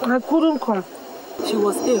 I couldn't come. She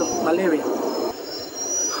was ill, malaria.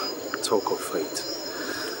 Talk of fate.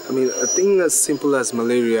 I mean, a thing as simple as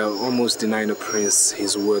malaria almost denying a prince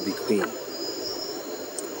his worthy queen.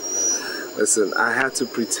 Listen, I had to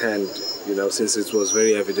pretend, since it was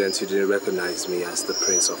very evident you didn't recognize me as the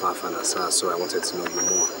prince of Afanasa, so I wanted to know you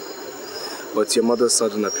more. But your mother's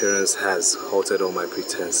sudden appearance has halted all my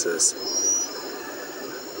pretenses.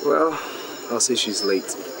 Well, I'll say she's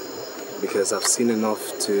late, because I've seen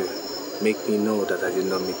enough to make me know that I did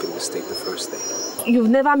not make a mistake the first day. You've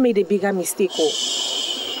never made a bigger mistake, oh.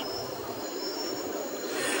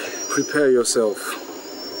 Prepare yourself.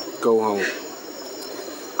 Go home.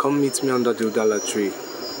 Come meet me under the Udala tree.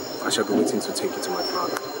 I shall be waiting to take you to my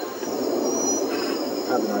father.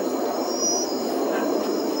 Have a nice day.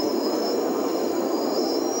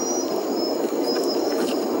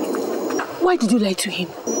 Why did you lie to him?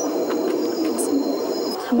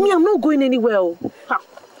 Me, I'm not going anywhere. Are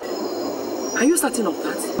you certain of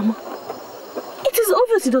that? Mama, it is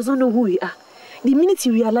obvious he does not know who we are. The minute he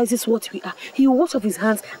realizes what we are, he will wash off his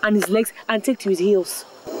hands and his legs and take to his heels.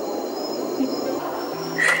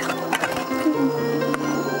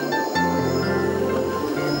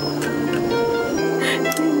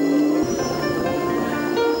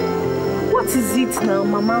 What is it now,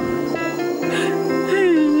 Mama?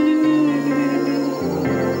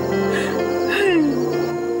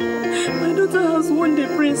 My daughter has won the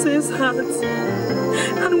princess' heart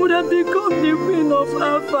and would have become the queen of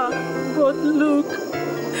Alpha. But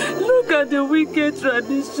look at the wicked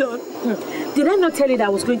tradition. Did I not tell you that I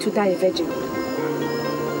was going to die a virgin?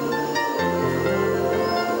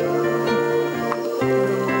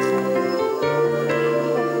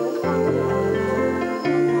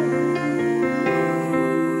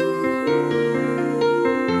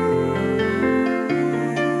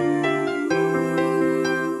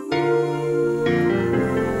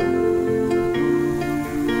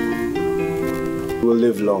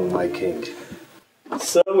 Live long, my king.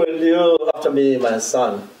 So will you after me, my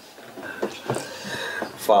son.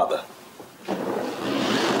 Father,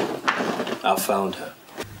 I found her.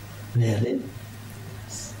 Really?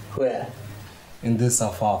 Where? In this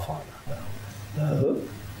afar, Father. Oh.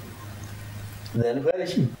 Then where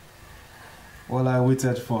is she? Well, I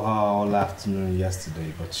waited for her all afternoon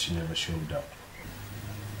yesterday, but she never showed up.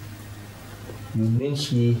 You mean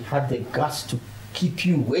she had the guts to keep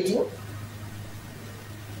you waiting?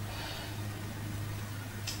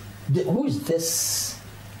 Who is this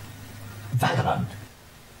vagabond?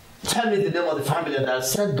 Tell me the name of the family that I'll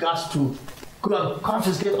send guards to go and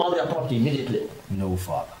confiscate all their property immediately. No,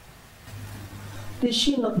 Father. Did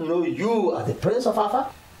she not know you are the Prince of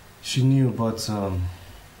Alpha? She knew, but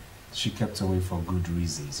she kept away for good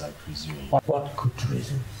reasons, I presume. What good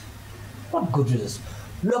reasons? What good reasons?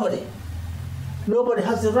 Nobody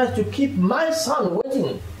has the right to keep my son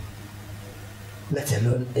waiting. Let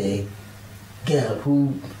alone a girl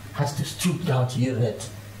who has to stoop down to urinate.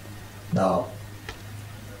 Now,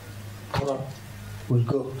 come on, we'll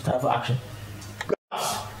go. It's time for action.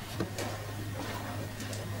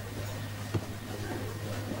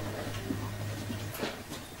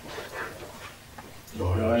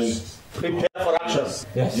 Your Highness. Prepare for action.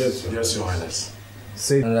 Yes, Your Highness.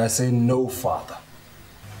 And I say no, Father.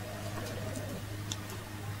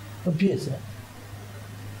 Obey, sir.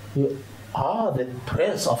 You are the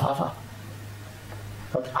Prince of Alpha.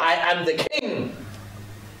 But I am the king.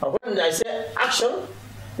 And when I say action,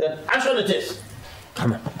 then action it is.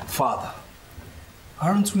 Come on. Father,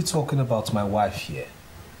 aren't we talking about my wife here?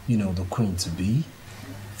 You know, the queen to be?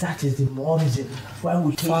 That is the more reason why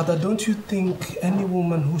we take... Father, don't you think any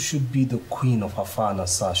woman who should be the queen of Afar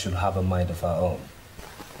Nasa should have a mind of her own?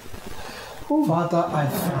 Oh. Father, I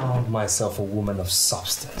found myself a woman of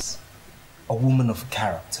substance. A woman of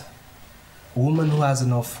character. A woman who has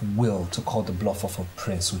enough will to call the bluff of a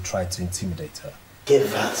prince who tried to intimidate her.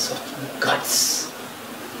 Give her some guts.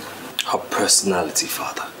 Her personality,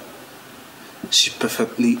 Father. She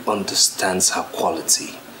perfectly understands her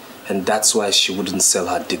quality, and that's why she wouldn't sell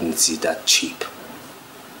her dignity that cheap.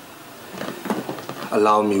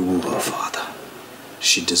 Allow me woo her, Father.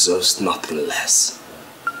 She deserves nothing less.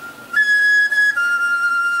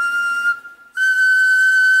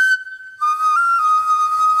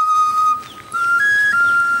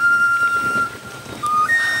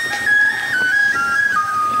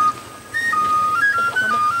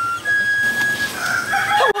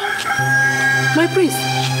 My prince.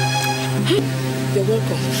 You're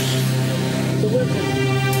welcome. You're welcome.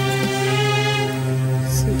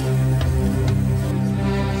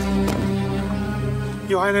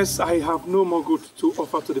 Your Highness, I have no more goods to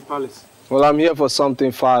offer to the palace. Well, I'm here for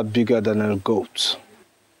something far bigger than a goat.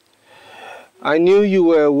 I knew you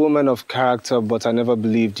were a woman of character, but I never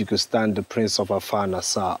believed you could stand the Prince of Afar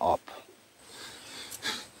Nasa up.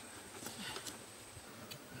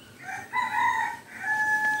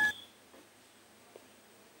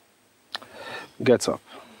 Get up.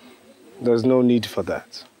 There's no need for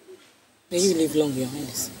that. May you live long, Your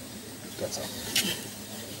Highness. Get up.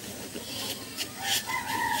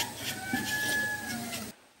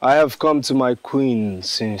 I have come to my queen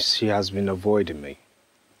since she has been avoiding me.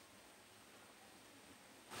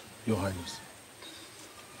 Your Highness,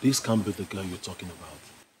 this can't be the girl you're talking about.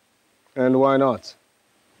 And why not?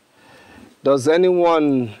 Does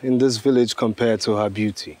anyone in this village compare to her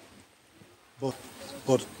beauty?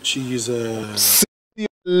 But she is a... Seal your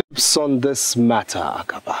lips on this matter,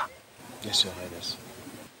 Akaba. Yes, Your Highness.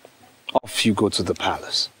 Off you go to the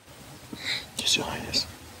palace. Yes, Your Highness.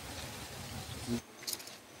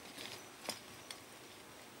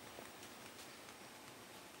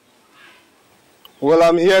 Well,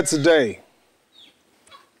 I'm here today.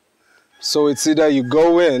 So it's either you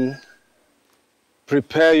go in,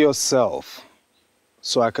 prepare yourself,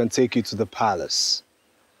 so I can take you to the palace.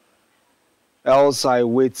 Else I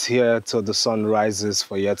wait here till the sun rises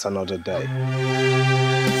for yet another day.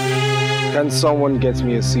 Can someone get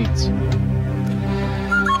me a seat?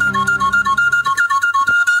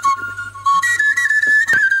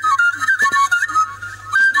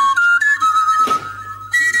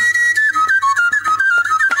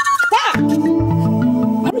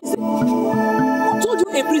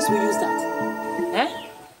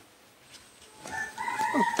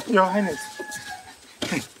 Your Highness.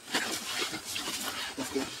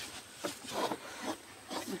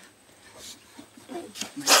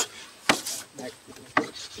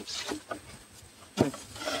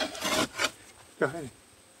 Your Highness.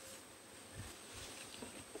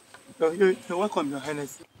 You're welcome, Your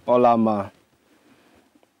Highness. Olama,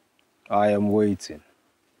 I am waiting.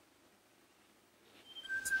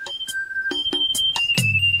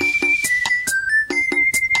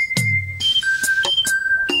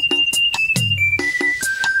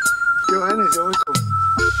 Your Highness, you're welcome.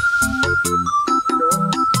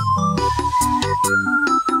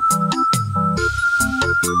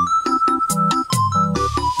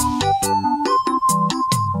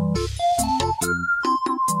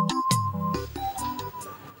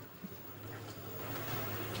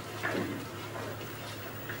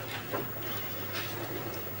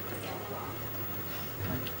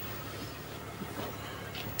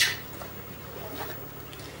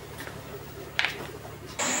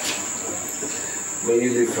 May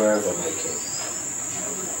you live forever, my king.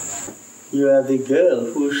 You are the girl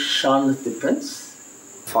who shunned the prince?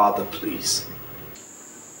 Father, please.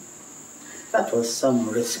 That was some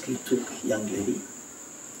risk you took, young lady.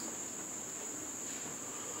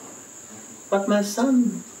 But my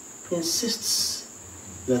son insists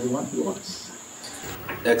you are the one he wants.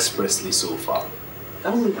 Expressly so, Father. I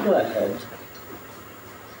will go ahead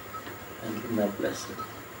and give my blessing.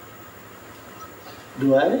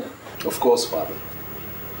 Do I? Of course, Father.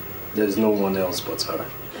 There's no one else but her.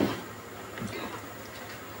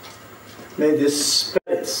 May the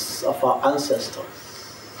spirits of our ancestors,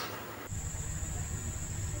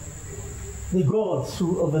 the gods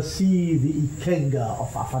who oversee the Ikenga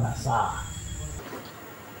of Afanasa,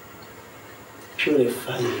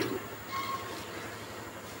 purify you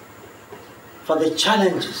for the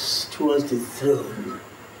challenges towards the throne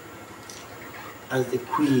as the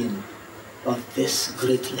queen of this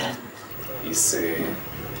great land. You see.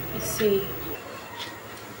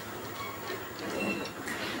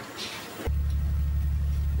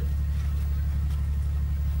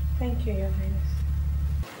 Thank you, Your Highness.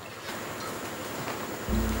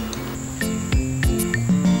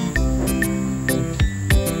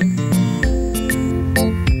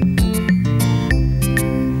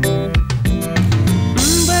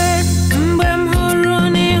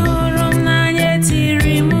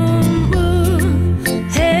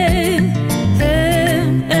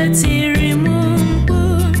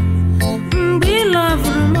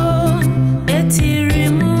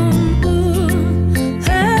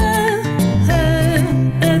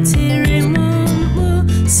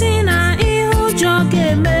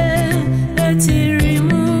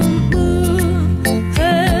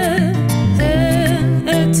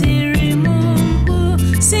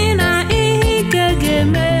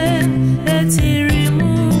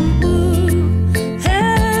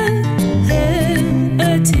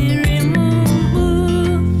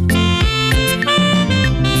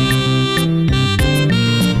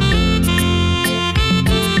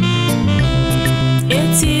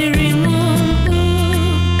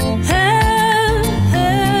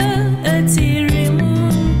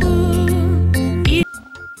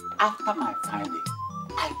 After my finding,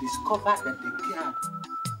 I discovered that the girl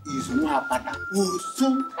is Nwabata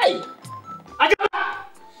Usu. Hey!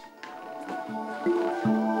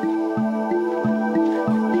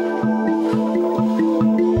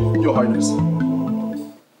 Your Highness.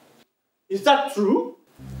 Is that true?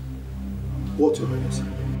 What, Your Highness?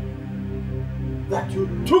 That you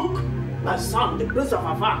took my son, the Prince of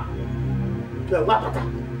Afar, to Nwabata,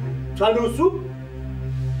 to Usu?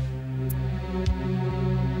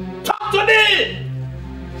 Talk to me!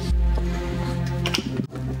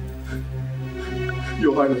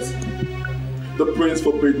 Your Highness, the prince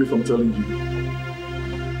forbade me from telling you.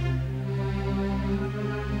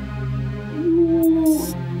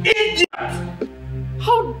 You idiot!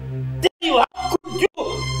 How dare you? How could you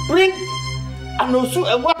bring Anosu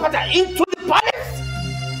and Nwabata into the palace?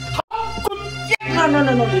 How could you?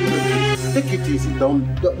 No. Take it easy. Don't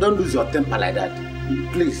lose your temper like that.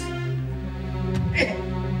 Please.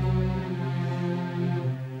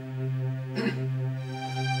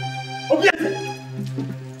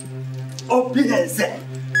 Obieze.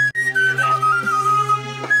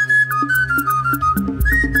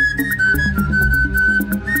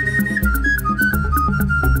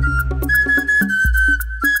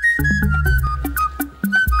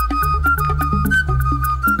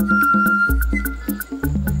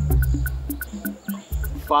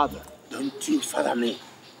 Father. Don't you father me.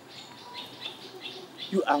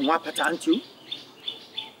 You are Nwapata, aren't you?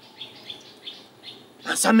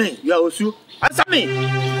 Answer me. You are Osu. Answer me.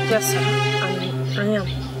 Yes, sir. I am.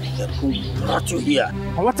 Then who brought you here?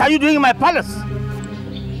 And what are you doing in my palace?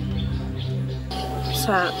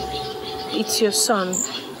 Sir, it's your son.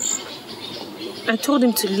 I told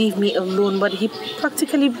him to leave me alone, but he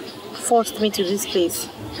practically forced me to this place.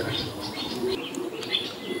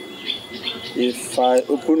 If I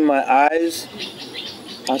open my eyes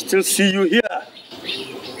and still see you here,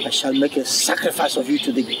 I shall make a sacrifice of you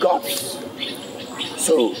to the gods.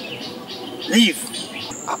 So, leave.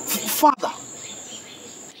 Father!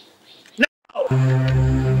 Now!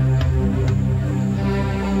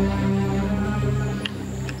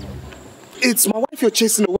 It's my wife you're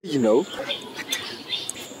chasing away, you know.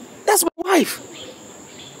 That's my wife.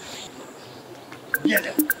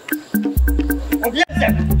 Obieze!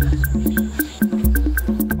 Obieze!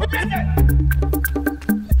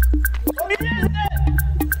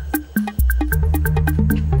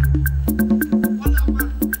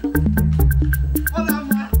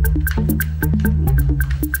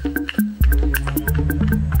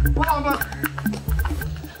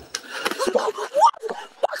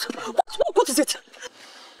 What is it?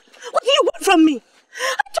 What do you want from me?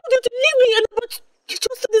 I told you to leave me, but you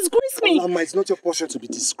chose to disgrace me. Mama, it's not your portion to be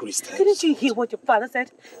disgraced. Didn't you hear what your father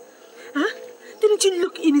said? Huh? Didn't you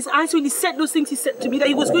look in his eyes when he said those things he said to me, that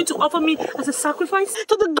he was going to offer me as a sacrifice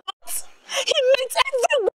to the gods? He meant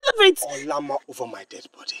every word of it. Olama over my dead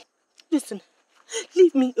body. Listen,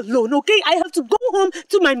 leave me alone, okay? I have to go home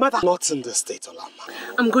to my mother. Not in this state, Olama.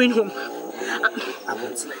 I'm going home. I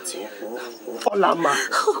won't let you. Olama.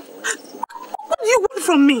 What do you want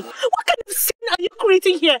from me? What kind of sin are you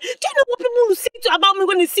creating here? Do you know what people will say about me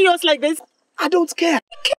when they see us like this? I don't care.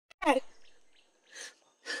 I care.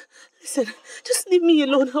 Listen, just leave me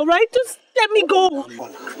alone, alright? Just let me go.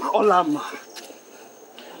 Olama.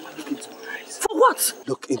 Look into my eyes. For what?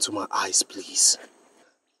 Look into my eyes, please.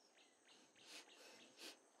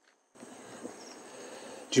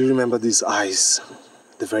 Do you remember these eyes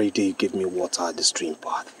the very day you gave me water at the stream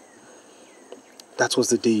path? That was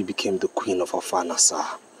the day you became the queen of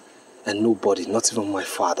Afanasa. And nobody, not even my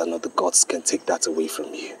father nor the gods, can take that away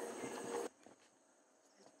from you.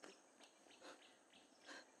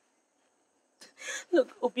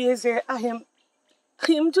 Look, Obieze, I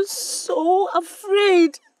am just so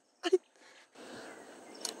afraid.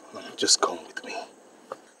 Just come with me.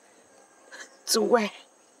 To where?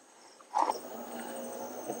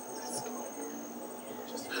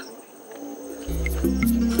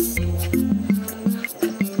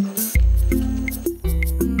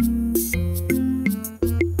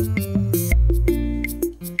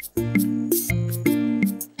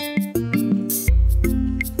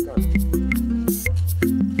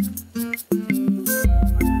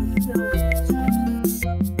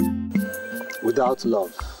 Without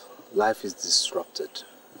love, life is disrupted,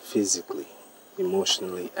 physically,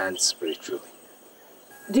 emotionally, and spiritually.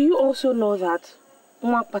 Do you also know that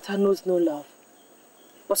Nwapata knows no love,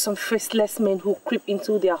 but some faceless men who creep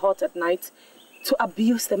into their heart at night to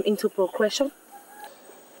abuse them into procreation?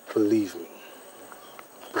 Believe me,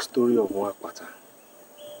 the story of Nwapata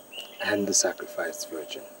and the sacrificed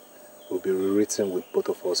virgin will be rewritten with both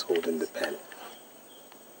of us holding the pen.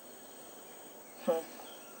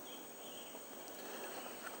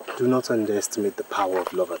 Do not underestimate the power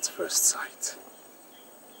of love at first sight.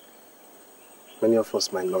 Many of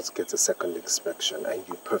us might not get a second inspection, and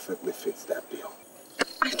you perfectly fit that bill.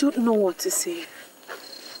 I don't know what to say.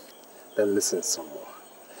 Then listen some more.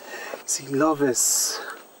 See, love is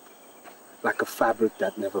like a fabric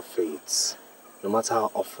that never fades, no matter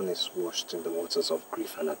how often it's washed in the waters of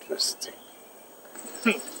grief and adversity.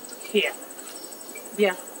 Here.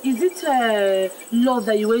 Yeah. Is it law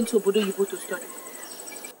that you went to Obodo Yibo to study?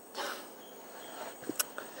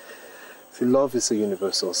 See, love is a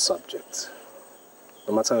universal subject.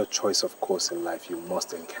 No matter your choice of course in life, you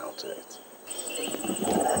must encounter it.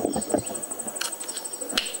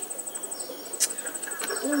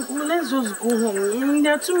 Let's just go home.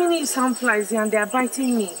 There are too many sandflies here and they are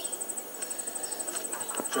biting me.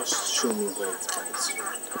 Just show me where it bites you.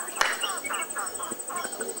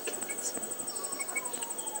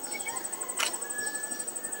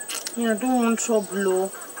 Yeah, I don't want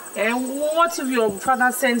trouble. And what if your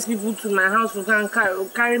father sends people to my house to go and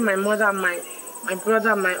carry my mother, my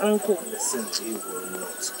brother, my uncle? Listen, he will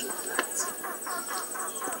not do that.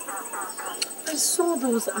 I saw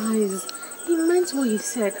those eyes. He meant what he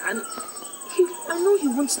said, and I know he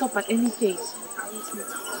won't stop at anything. I won't let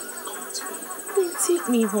harm come to me. Then take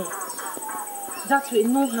me home. That way,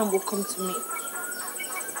 no harm will come to me.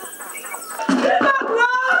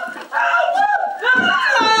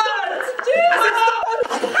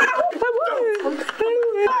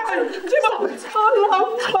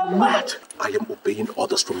 I'm mad. I am obeying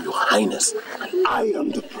orders from your highness. I am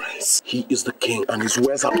the prince. He is the king and his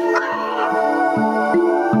words are...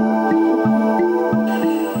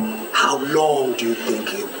 How long do you think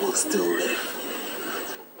he will still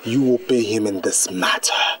live? You obey him in this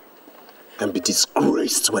matter and be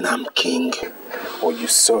disgraced when I'm king, or you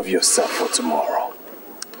serve yourself for tomorrow.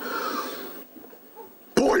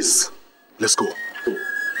 Boys, let's go.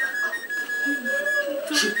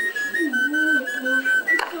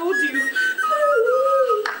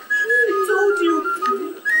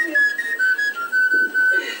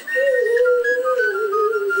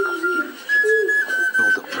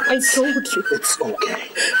 I told you. It's okay.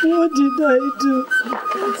 What did I do?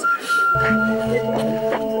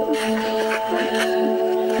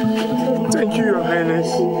 Thank you, Your Highness.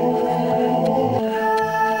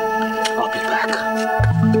 I'll be back.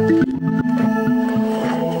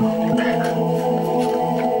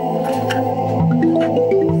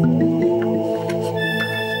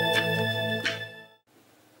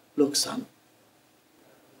 Look, son,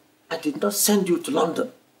 I did not send you to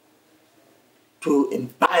London to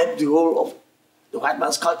imbibe the whole of the white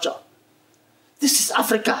man's culture. This is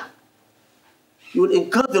Africa. You will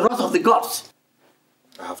incur the wrath of the gods.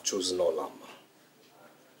 I have chosen Olama.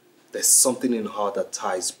 There's something in her that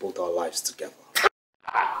ties both our lives together.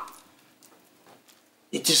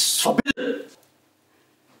 It is forbidden.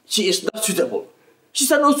 She is not suitable. She's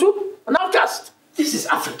an Osu, an outcast. This is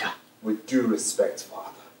Africa. With due respect,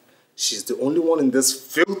 Father, she's the only one in this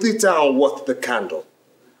filthy town worth the candle.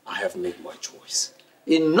 I have made my choice.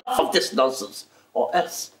 Enough of this nonsense, or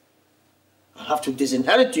else I'll have to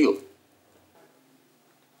disinherit you.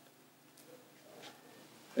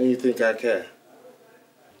 And you think I care?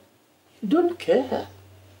 You don't care.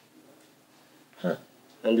 Huh.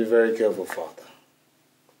 And be very careful, Father.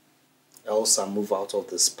 Else I move out of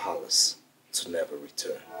this palace to never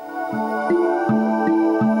return.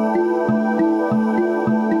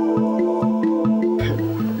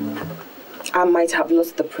 I might have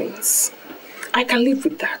lost the prince. I can live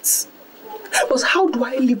with that. But how do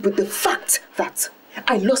I live with the fact that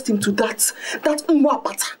I lost him to that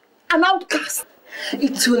Mwapata, an outcast?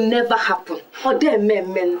 It will never happen. Or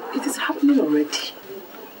men. It is happening already.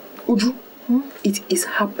 Uju, it is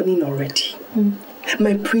happening already.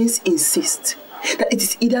 My prince insists that it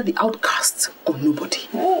is either the outcast or nobody.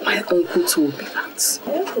 My uncle told me that.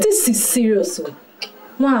 This is serious,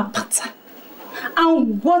 Mwapata.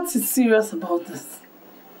 And what is serious about this?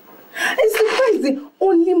 Is the prince the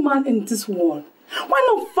only man in this world? Why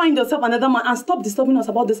not find yourself another man and stop disturbing us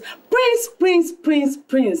about this prince? Hey,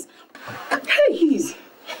 please.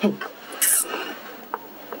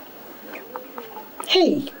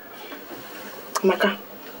 Hey, Maka,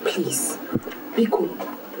 please, Biko,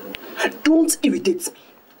 don't irritate me.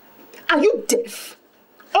 Are you deaf?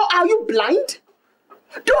 Or are you blind?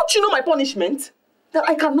 Don't you know my punishment? That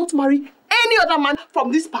I cannot marry any other man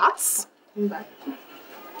from these parts?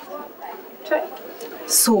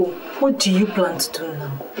 So, what do you plan to do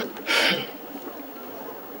now?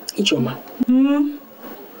 Ijoma.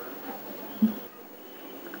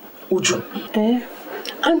 Uju.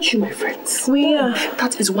 Aren't you my friends? We are.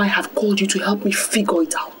 That is why I have called you to help me figure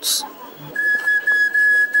it out.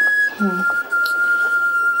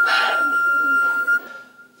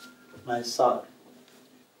 My son,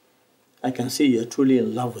 I can see you're truly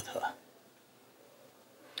in love with her.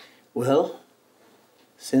 Well,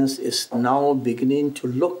 since it's now beginning to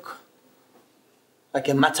look like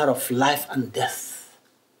a matter of life and death,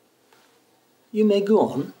 you may go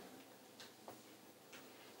on.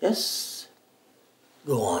 Yes,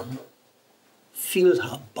 go on. Feel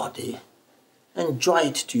her body. Enjoy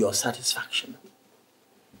it to your satisfaction.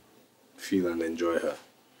 Feel and enjoy her?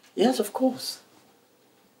 Yes, of course.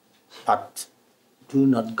 But do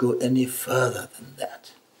not go any further than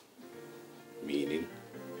that. Meaning?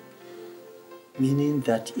 Meaning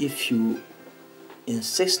that if you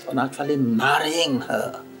insist on actually marrying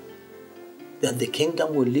her, then the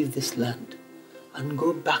kingdom will leave this land and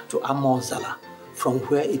go back to Amozala, from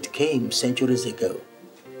where it came centuries ago.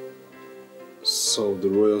 So the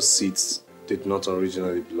royal seats did not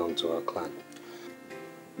originally belong to our clan?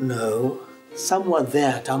 No, someone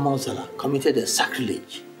there at Amonsala committed a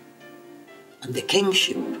sacrilege, and the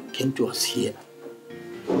kingship came to us here.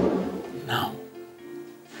 Now,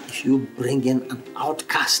 if you bring in an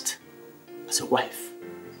outcast as a wife,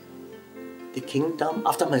 the kingdom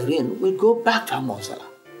after my reign will go back to Amonsala.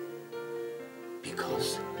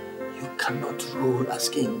 Because you cannot rule as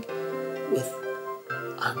king with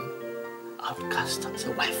an outcast as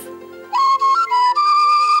a wife.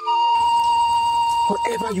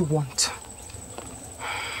 Whatever you want,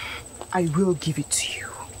 I will give it to you.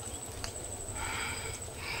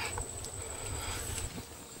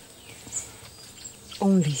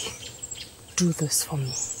 Only do this for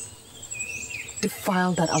me.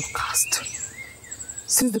 Defile that outcast.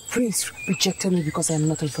 Since the prince rejected me because I am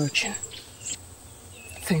not a virgin,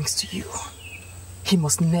 thanks to you, he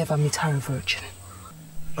must never meet her a virgin.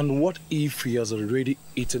 And what if he has already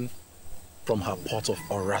eaten from her pot of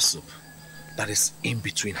ora soup that is in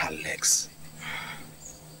between her legs?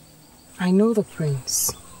 I know the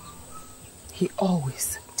prince. He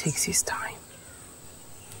always takes his time.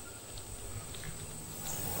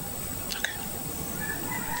 Okay.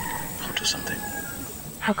 I'll do something.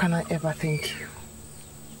 How can I ever thank you?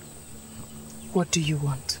 What do you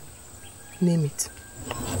want? Name it.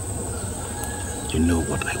 You know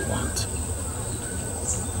what I want.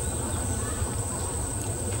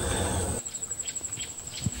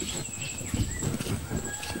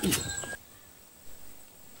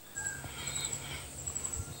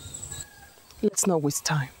 Let's not waste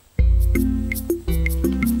time.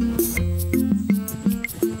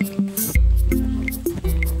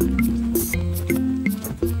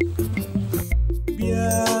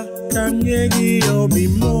 Kanyegi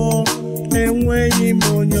obimo enweghị m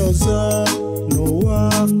onye ọzọ n'ụwa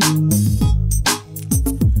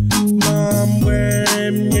ma mgbe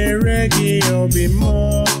m nyere gị obimo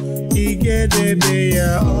ị ga-edebe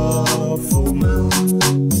ya ọfụma.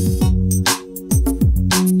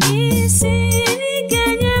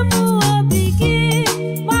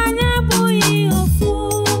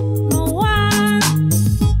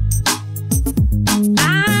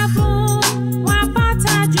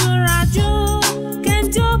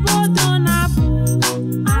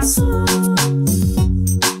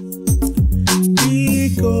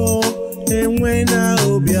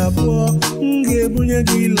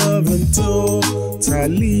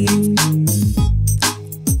 Totally.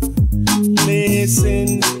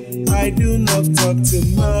 Listen, I do not talk too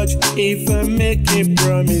much. If I make a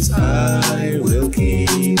promise, I will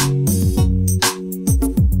keep.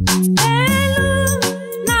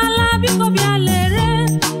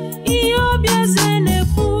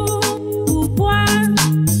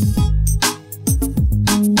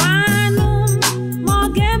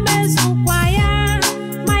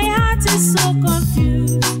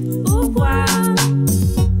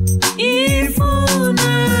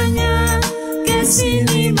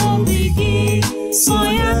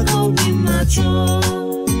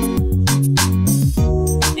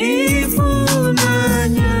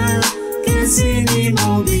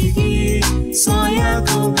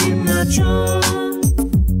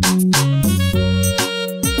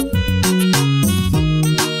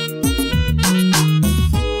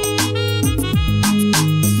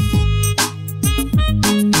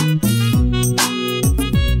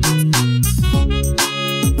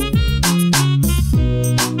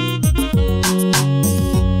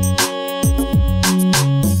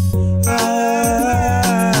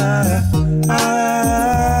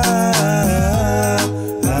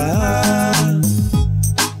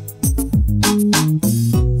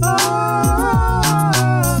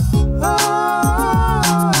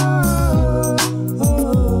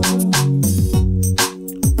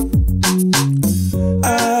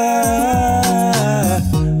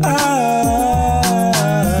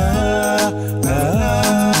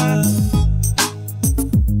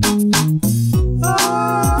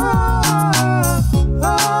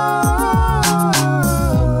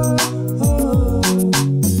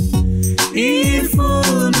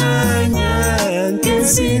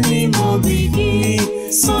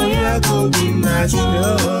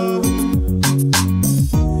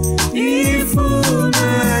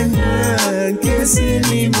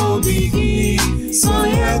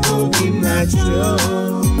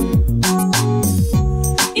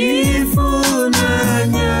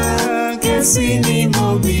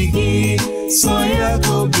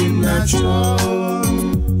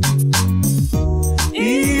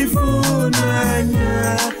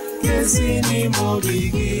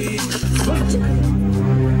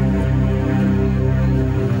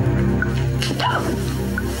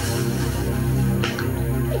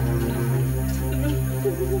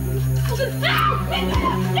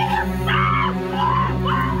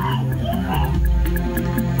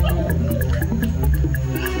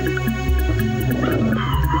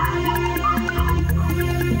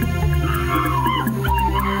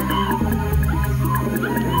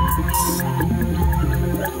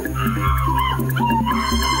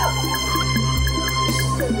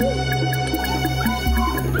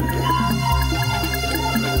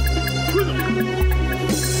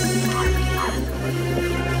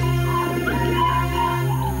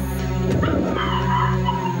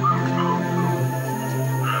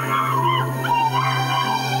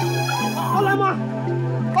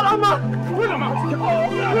 man! Wait a minute! Wait a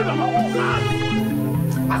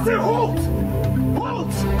minute! I say halt!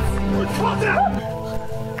 Halt! Halt there!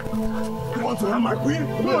 You want to have my queen?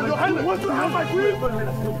 No, Your Highness! You want to have my queen?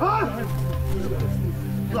 Huh?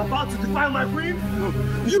 You are about to defy my queen? No.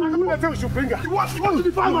 You never we should bring her. You want to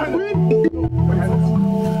defy my queen? You don't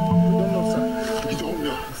know, sir. You don't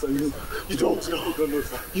know. You don't know. You don't know,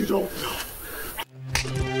 sir. You don't know.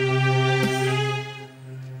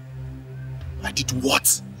 I did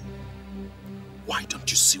what? Why don't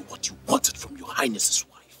you see what you wanted from Your Highness's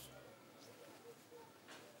wife?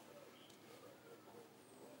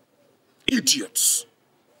 Idiots!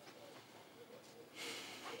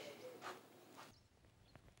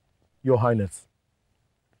 Your Highness,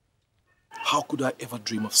 how could I ever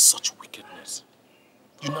dream of such wickedness?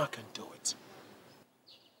 You know I can do it.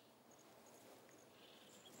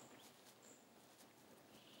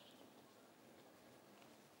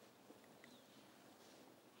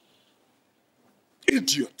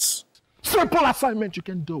 Idiots! Simple assignment, you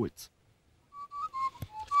can do it.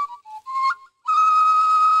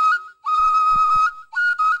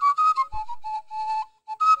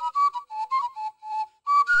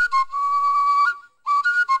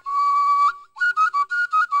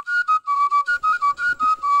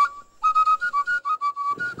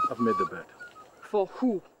 I've made the bed. For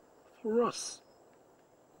who? For us.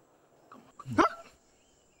 Come on, come on. Huh?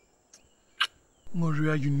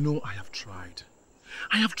 Maria, you know I have tried.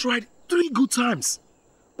 I have tried 3 good times.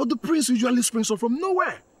 But the prince usually springs up from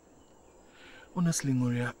nowhere. Honestly,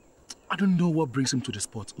 Maria, I don't know what brings him to the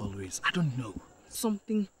spot always. I don't know.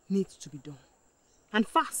 Something needs to be done. And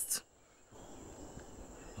fast.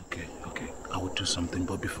 Okay. I will do something,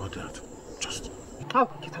 but before that, just...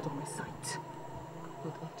 I'll get out of my sight.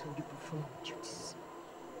 Not until you perform your duties.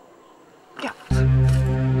 Get out.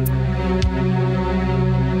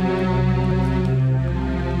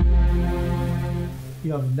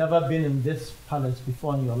 You have never been in this palace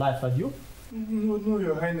before in your life, have you? No,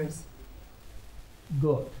 Your Highness.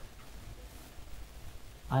 Good.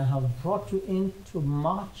 I have brought you in to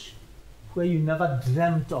march where you never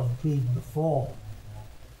dreamt of being before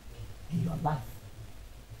in your life.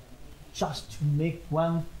 Just to make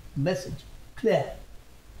one message clear.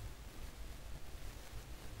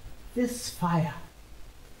 This fire,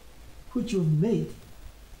 which you've made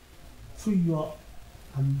through your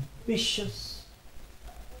ambitious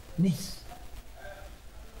needs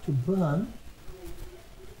to burn,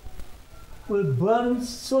 will burn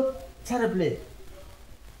so terribly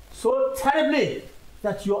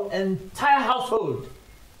that your entire household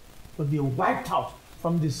will be wiped out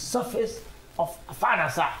from the surface of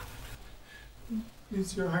Afanasa.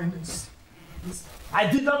 Please, Your Highness. Please. I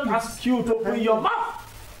did not ask you to open your mouth.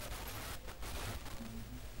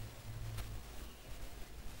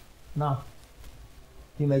 Now,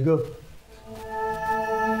 you may go.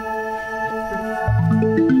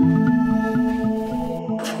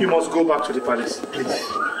 You must go back to the palace, please.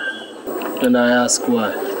 And I ask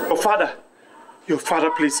why? Your father,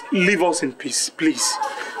 please, leave us in peace, please.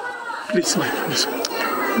 Please, my prince.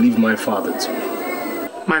 Leave my father too.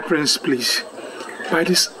 My prince, please. By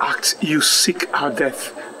this act, you seek our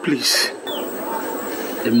death, please.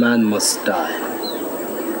 A man must die.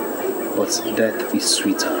 But death is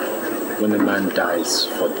sweeter when a man dies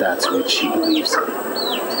for that which he believes in.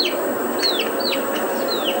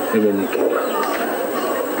 Emenike,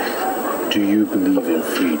 do you believe in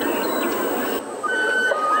freedom?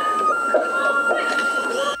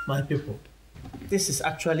 My people, this is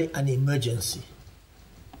actually an emergency.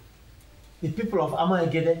 The people of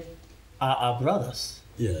Amaegede are our brothers.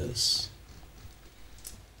 Yes.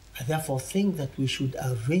 I therefore think that we should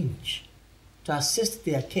arrange to assist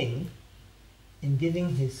their king in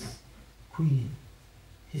giving his queen,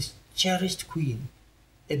 his cherished queen,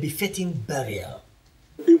 a befitting burial.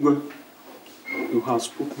 Igwe, you have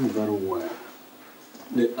spoken very well.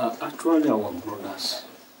 They are actually our brothers,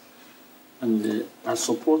 and I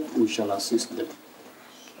support we shall assist them.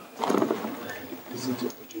 Isn't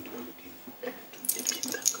it what you are looking for? To take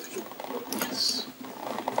that girl? Yes.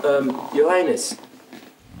 Your Highness,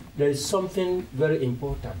 there is something very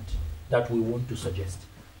important that we want to suggest.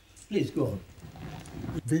 Please go on.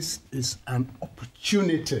 This is an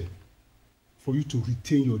opportunity for you to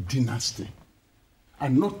retain your dynasty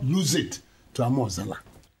and not lose it to Amozala.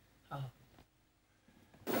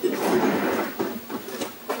 Your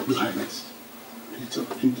Highness, please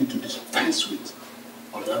opportunity to this very sweet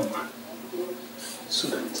of that man so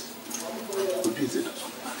that we please it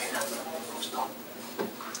doesn't stop.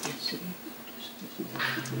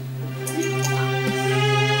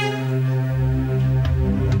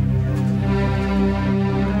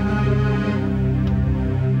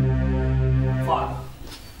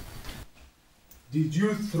 Did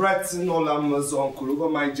you threaten Olama's uncle over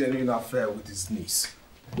my genuine affair with his niece?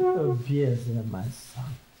 Oh, yes, my son.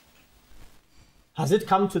 Has it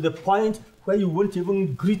come to the point where you won't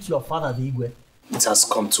even greet your father, the Igwe? It has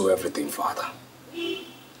come to everything, Father.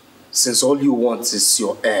 Since all you want is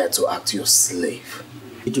your heir to act your slave.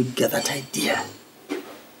 Did you get that idea?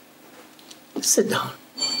 Sit down.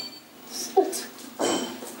 Sit.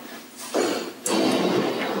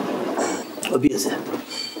 Obviously,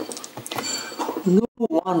 no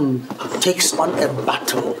one takes on a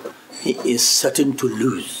battle he is certain to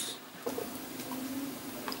lose.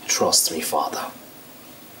 Trust me, Father.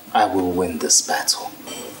 I will win this battle.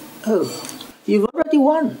 Oh, you've already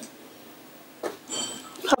won.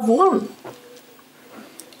 You have won.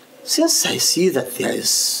 Since I see that there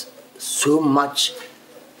is so much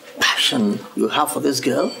passion you have for this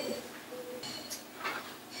girl,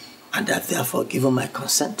 and I've therefore given my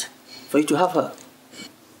consent for you to have her.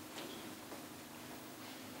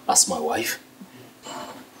 As my wife?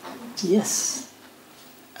 Yes,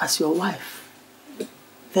 as your wife.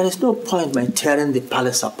 There is no point in tearing the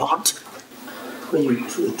palace apart when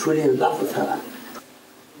you're truly in love with her.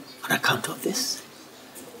 On account of this,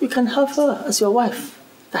 you can have her as your wife.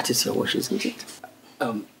 That is your wish, isn't it?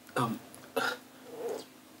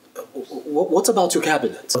 What about your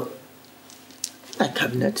cabinet? My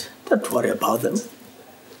cabinet? Don't worry about them.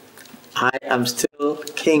 I am still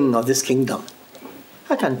king of this kingdom.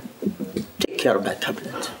 I can take care of my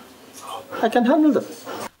cabinet. I can handle them.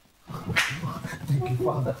 Thank you,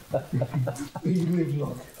 Father. You live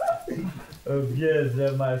long. Oh, yes,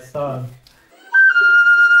 my son.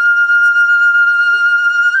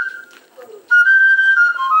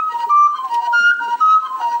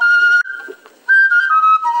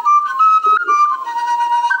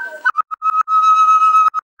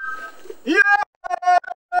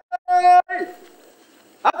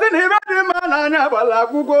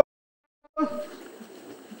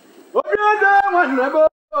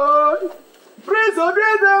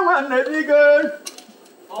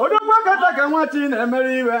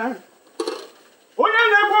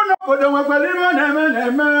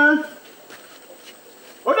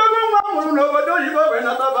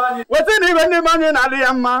 What's even the money in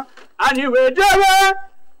Aliama? And you will do it.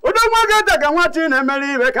 We don't want to get what in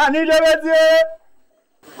America. Can you do it?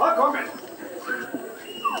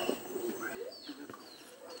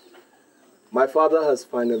 My father has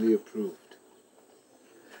finally approved.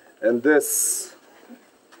 And this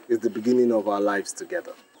is the beginning of our lives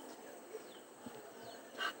together.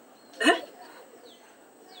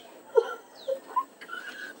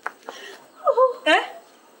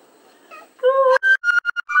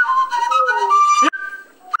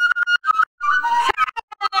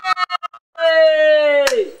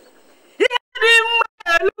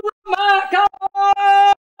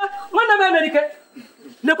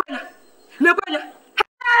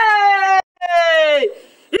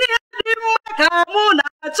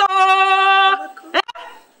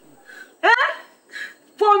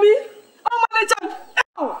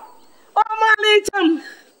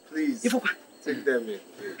 Please, take them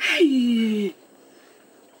in.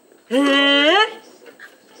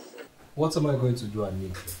 What am I going to do at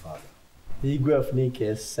Nike, Father? The Igwe of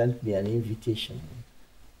Nike sent me an invitation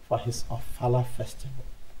for his Ofala festival,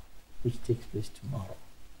 which takes place tomorrow.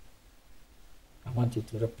 I want you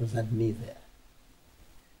to represent me there.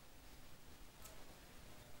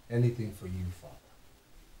 Anything for you, Father.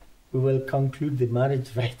 We will conclude the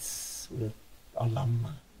marriage rites with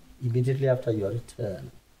Olama immediately after your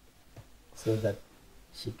return, so that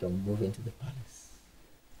she can move into the palace.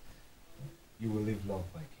 You will live long,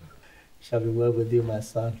 my king. Shall be well with you, my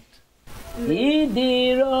son.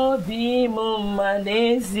 Idiro bi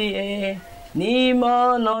mumanezie ni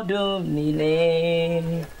monodum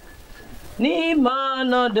nile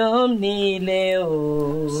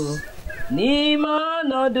o ni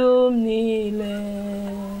monodum nile.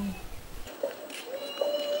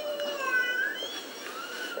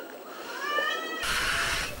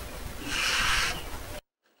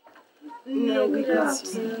 No, good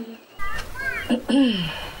afternoon.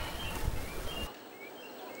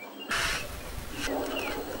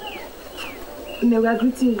 Ne, we are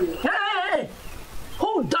greeting you. Hey!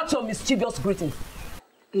 Hold that your mischievous greeting.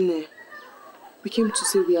 Ne, we came to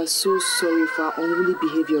say we are so sorry for our unruly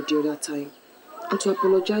behavior the other time and to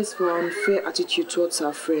apologize for our unfair attitude towards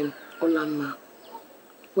our friend, Olanma.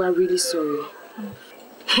 We are really sorry.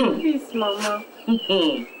 Please, Mama.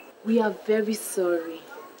 We are very sorry.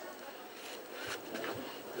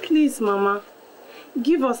 Please, Mama.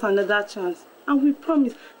 Give us another chance. And we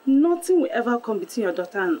promise nothing will ever come between your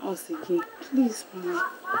daughter and us again. Please,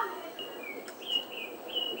 Mama.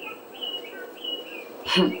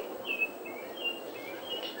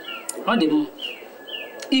 Odemo,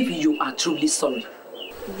 if you are truly sorry,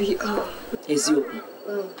 we are. Is you?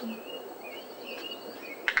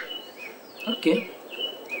 Okay.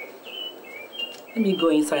 Let me go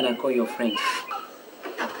inside and call your friend.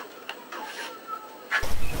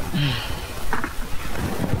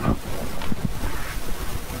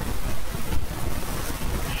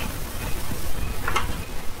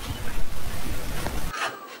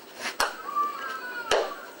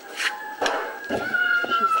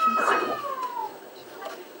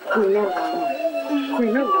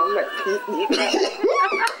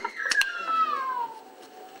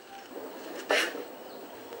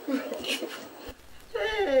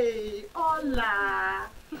 Hey, hola.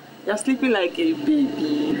 You're sleeping like a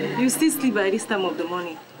baby. You still sleep by this time of the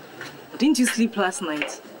morning. Didn't you sleep last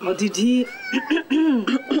night? Or did he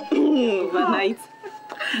overnight?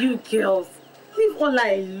 You girls, leave Ola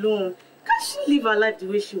alone. Can't she live her life the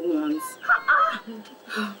way she wants?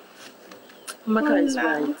 Maka is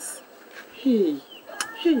right. Hey.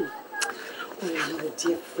 Oh, my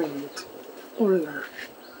dear friend. Ola.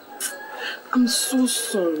 I'm so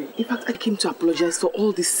sorry. In fact, I came to apologize for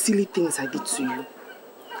all the silly things I did to you.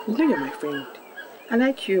 You know you're my friend. I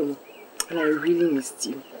like you. And I really missed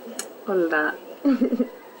you. Hola.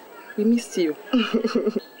 We missed you.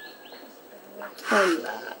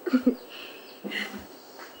 Hola.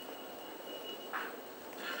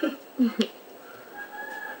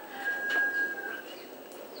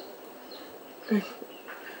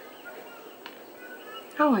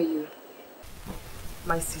 How are you?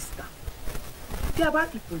 My sister. They are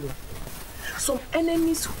bad people. Some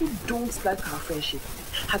enemies who don't like our friendship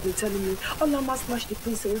have been telling me, Ola must snatch the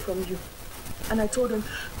prince away from you. And I told them,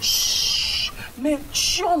 shh, man,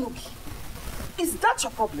 Shionuki, is that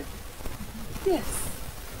your problem? Yes.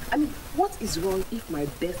 I mean, what is wrong if my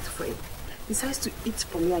best friend decides to eat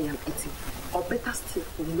from where I am eating, or better still,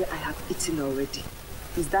 from where I have eaten already?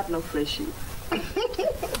 Is that not friendship?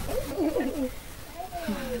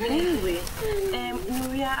 Anyway,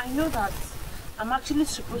 Nuria, I know that I'm actually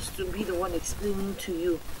supposed to be the one explaining to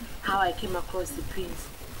you how I came across the prince.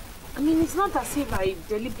 I mean, it's not as if I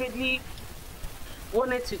deliberately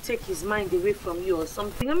wanted to take his mind away from you or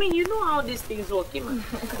something. I mean, you know how these things work.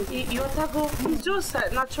 It's just a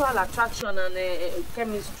natural attraction and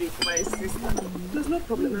chemistry, my sister. There's no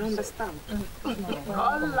problem, I understand.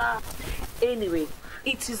 Hola. Anyway,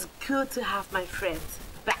 it is good to have my friends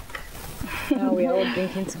back. Now we are all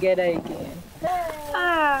drinking together again.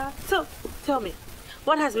 So, tell me,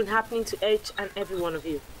 what has been happening to each and every one of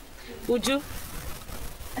you? Uju,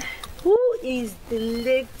 who is the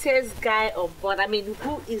latest guy on board? I mean,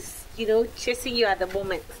 who is, chasing you at the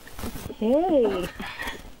moment? Hey,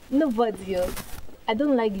 nobody else. I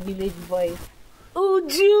don't like village boys.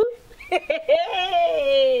 Uju?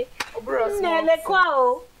 Hey!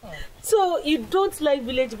 So, you don't like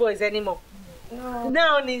village boys anymore? No.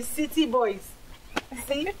 Now it's city boys.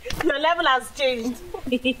 See, your level has changed.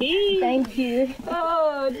 Thank you.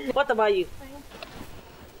 Oh, what about you?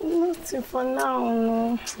 Nothing for now.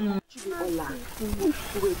 Ola,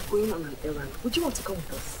 we're going on an errand. Would you want to come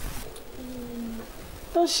with us?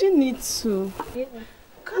 Does she need to? Yeah.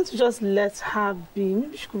 Can't you just let her be?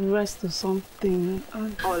 Maybe she could rest or something.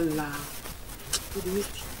 Ola, we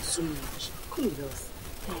missed you so much. Come with us.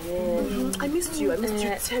 I missed you.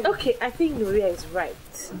 Terribly. Okay, I think Nuria is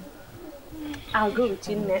right. I'll go with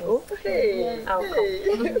you, Neo. Hey. I'll come.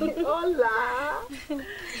 Hola.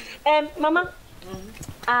 Mama,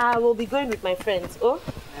 I will be going with my friends.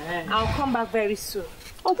 I'll come back very soon.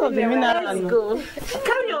 Let's go.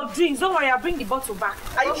 Carry your drinks. Don't worry, I'll bring the bottle back.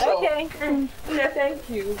 Are you sure? Okay. Thank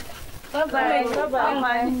you. Bye-bye.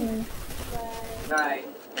 Bye-bye. Bye.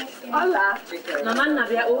 Hola. Mama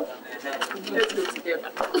Nabia. Let's go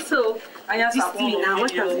together. So, this thing now,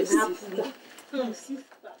 what has been happening?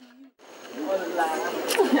 Hola.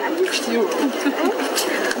 I missed you.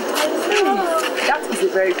 That is a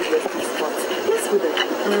very good resting spot. Let's go there.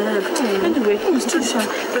 Anyway, Mr.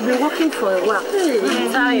 We've been working for a while.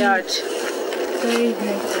 I'm tired. Very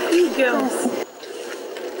good. You girls,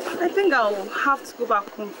 I think I'll have to go back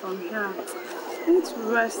home from here. I need to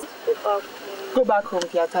rest. Go back home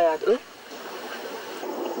if you're tired,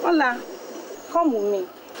 Ola, come with me.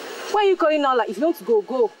 Why are you calling Ola? If you want to go,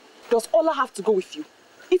 go. Does Ola have to go with you?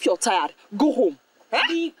 If you're tired, go home.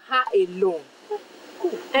 Leave her alone.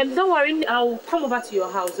 Don't worry, I'll come over to your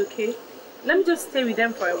house, okay? Let me just stay with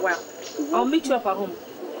them for a while. I'll meet you up at home.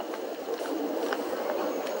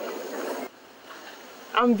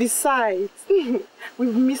 And besides,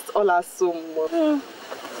 we've missed Ola so much.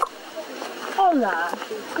 Ola.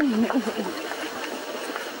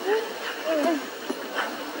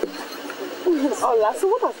 Ola, so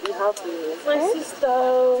what has been happening? My sister,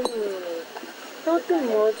 nothing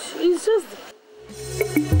much. It's just...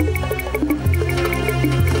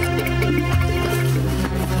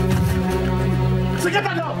 Get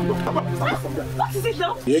that now! What is it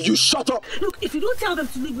now? Yeah, you shut up! Look, if you don't tell them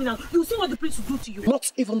to leave me now, you'll see what the prince will do to you.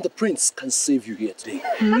 Not even the prince can save you here today.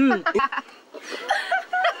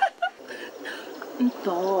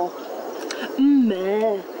 Nto.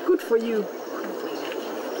 Good for you.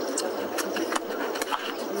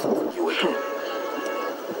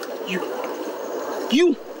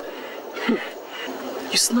 You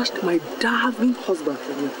snatched my darling husband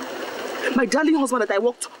from me. My darling husband that I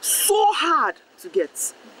worked so hard to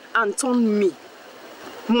get and turned me,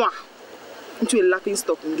 into a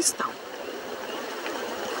laughingstock in this town.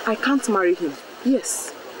 I can't marry him,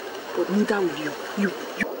 yes, but neither will you.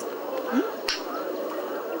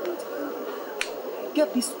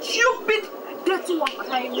 Get this stupid, dirty one,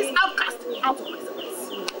 this outcast out of my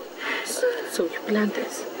sight. So you planned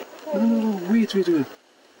this? No, wait.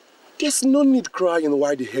 There's no need crying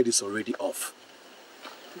while the head is already off.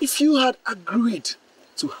 If you had agreed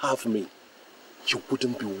to have me, you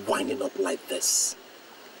wouldn't be winding up like this.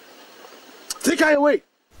 Take her away!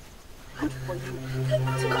 Good for you. Come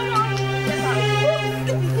on!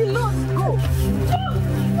 Go!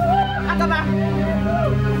 Agaba!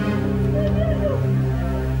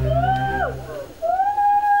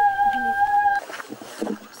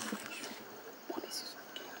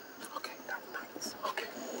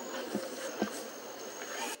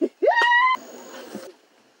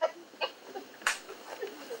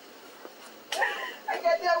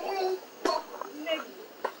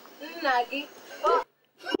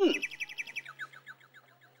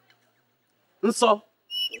 So,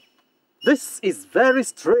 this is very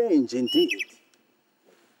strange indeed.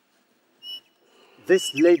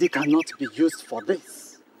 This lady cannot be used for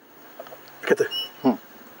this. Dikeh,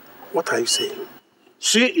 what are you saying?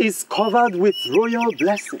 She is covered with royal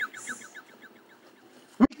blessings.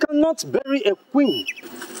 We cannot bury a queen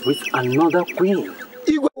with another queen.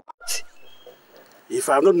 Igwe, what? If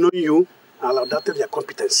I have not known you, I'll have doubted your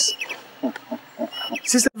competence.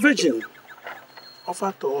 She's a virgin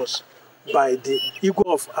offered to us by the ego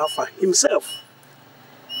of Alpha himself.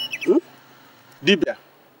 Dibia,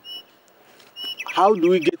 how do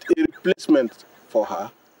we get a replacement for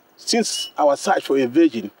her since our search for a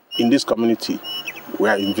virgin in this community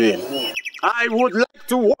were in vain? I would like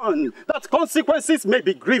to warn that consequences may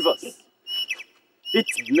be grievous. It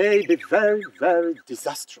may be very, very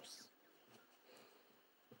disastrous.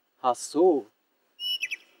 Her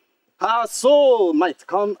soul might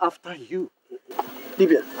come after you.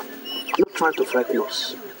 Dibia, not trying to frighten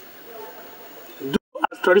us. Do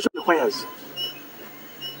as tradition requires.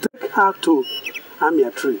 Take her to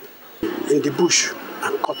Amia tree in the bush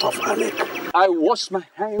and cut off her neck. I wash my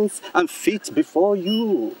hands and feet before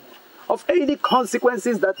you of any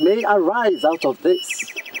consequences that may arise out of this.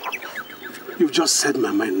 You've just said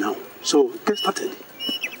my mind now, so get started.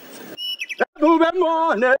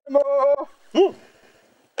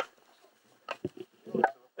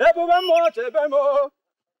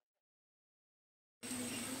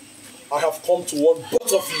 I have come to warn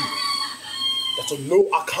both of you that on no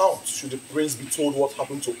account should the prince be told what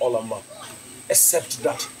happened to Olama, except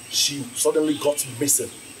that she suddenly got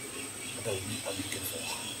missing and that we are looking for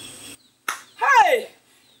her. Hey!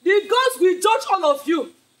 The gods will judge all of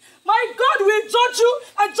you. My God will judge you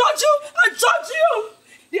and judge you and judge you.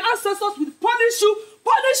 The ancestors will punish you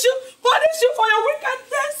for your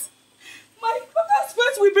wickedness. My father's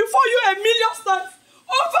face will be for you 1,000,000 times.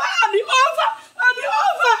 Over and over and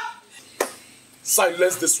over.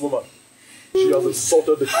 Silence this woman. She has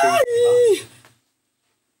insulted the king.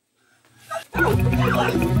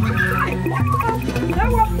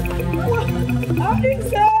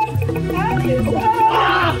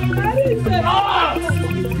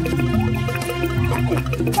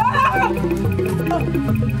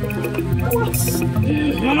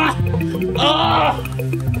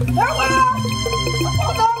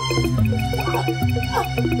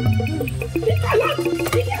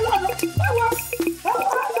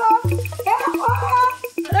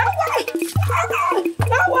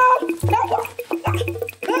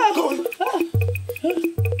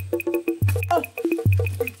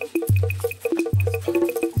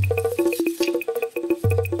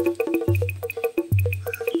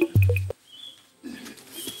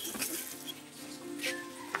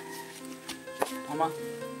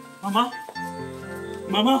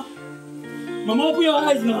 Mama, open your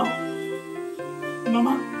eyes now.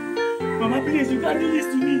 Mama, please, you can't do this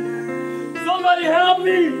to me. Somebody help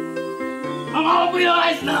me. Mama, open your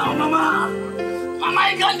eyes now, Mama.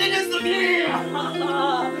 Mama, you can't do this to me!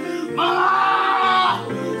 Mama!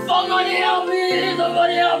 Somebody help me!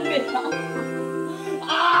 Somebody help me!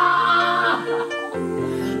 Ah!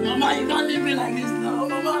 Mama, you can't leave me like this now,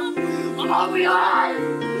 Mama! Mama, I'll be alive!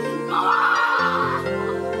 Mama!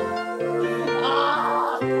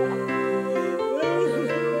 Ah!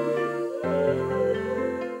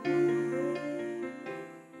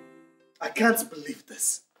 I can't believe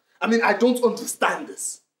this. I mean, I don't understand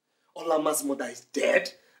this. Olama's mother is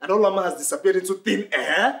dead, and Olama has disappeared into thin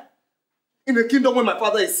air? In a kingdom where my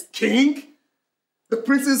father is king? The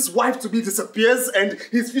prince's wife-to-be disappears, and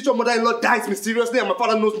his future mother-in-law dies mysteriously, and my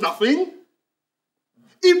father knows nothing?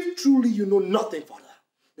 If truly you know nothing, father,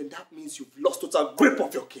 then that means you've lost total grip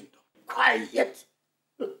of your kingdom. Quiet!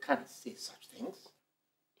 You can't say such things.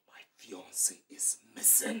 My fiancé is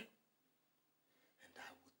missing.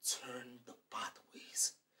 Turn the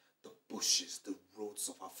pathways, the bushes, the roads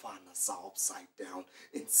of Afanas are upside down,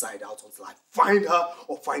 inside out until I find her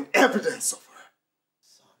or find evidence of her.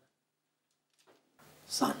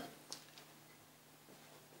 Son,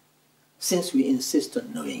 since we insist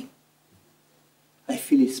on knowing, I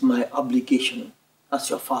feel it's my obligation as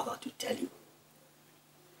your father to tell you.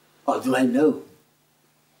 Although I know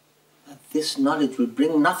that this knowledge will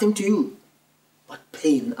bring nothing to you but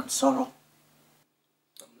pain and sorrow.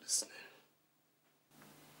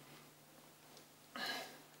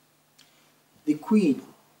 The queen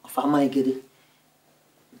of Amaigede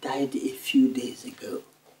died a few days ago,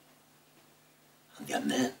 and their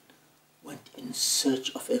men went in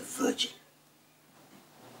search of a virgin.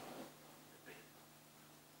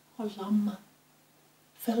 Olama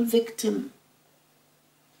fell victim.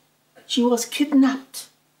 She was kidnapped,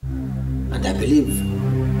 and I believe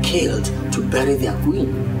killed to bury their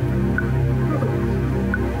queen.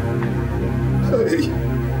 Hey.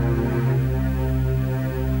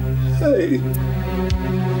 Hey,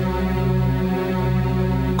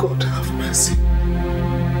 God have mercy.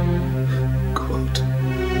 God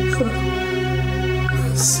have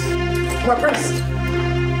mercy. My prince!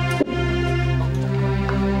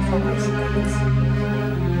 I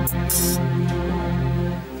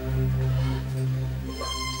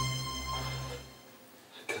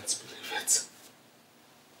can't believe it.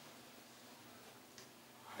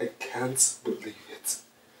 I can't believe it.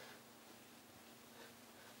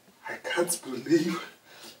 I can't believe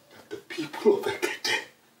that the people of Ekete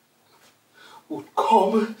would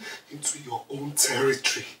come into your own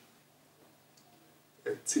territory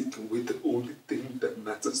and take away the only thing that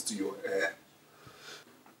matters to your heir.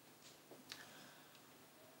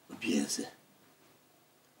 Obieze,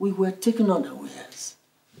 we were taken unawares.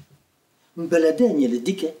 Mbelede nyele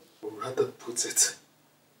Dikeh. Or rather put it,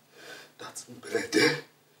 that Mbelede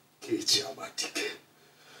keji ama Dikeh.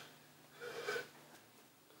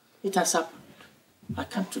 It has happened. I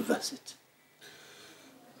can't reverse it.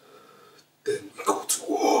 Then we go to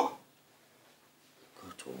war. Go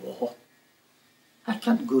to war? I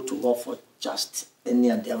can't go to war for just any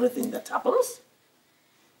and everything that happens.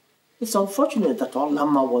 It's unfortunate that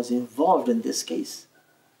Olama was involved in this case.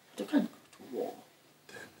 But I can't go to war.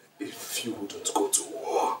 Then if you wouldn't go to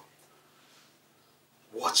war,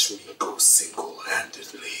 watch me go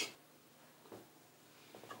single-handedly.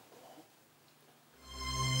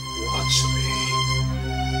 Watch me.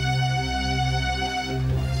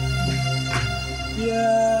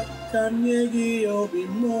 Yeah, can you give your bit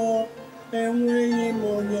more? And when you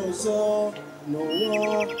know your soul, no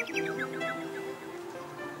war.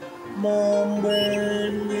 Mom,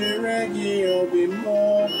 when you're ready, you'll be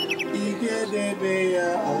more. You get the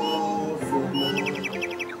bear off for more.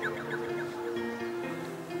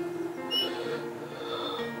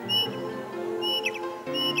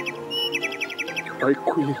 My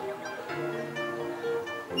queen.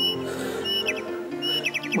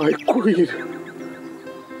 My queen.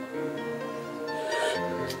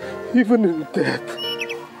 Even in death,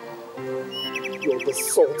 you're the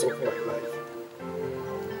salt of my life.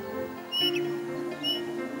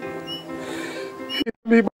 Hear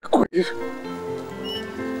me, my queen.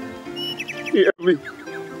 Hear me.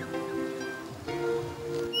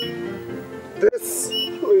 This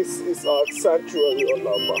place is our sanctuary,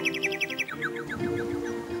 Olama.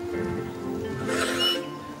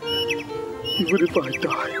 Even if I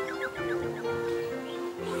die,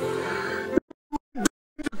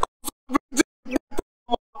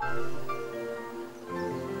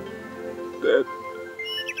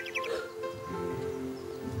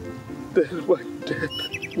 then my death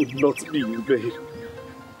would not be in vain.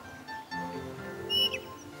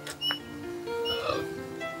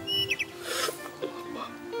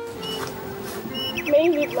 May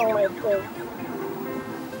you live long, my friend.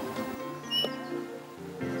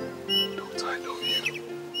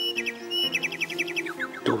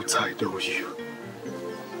 Don't I know you?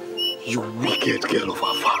 You wicked girl of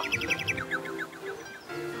Afa.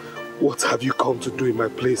 What have you come to do in my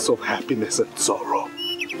place of happiness and sorrow?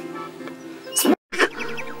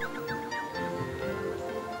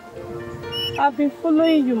 I've been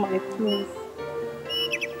following you, my prince.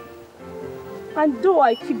 And though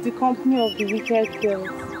I keep the company of the wicked girls,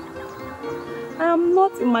 I am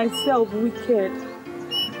not in myself wicked.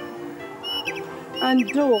 And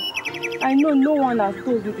though I know no one has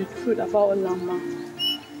told you the truth about Olama,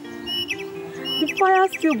 the fire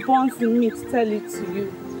still burns in me to tell it to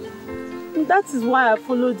you. And that is why I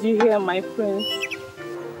followed you here, my prince.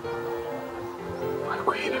 My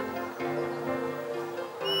queen,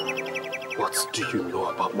 what do you know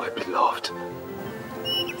about my beloved?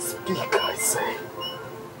 Speak, I say.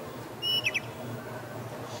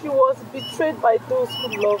 She was betrayed by those who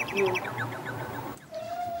love you.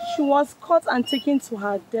 She was caught and taken to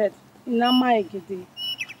her death in Amaegede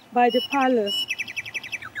by the palace.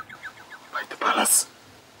 By the palace?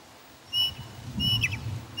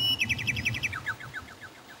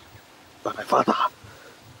 By my father?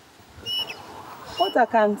 What I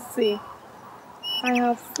can say, I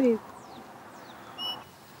have said.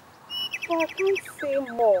 But I can't say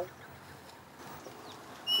more.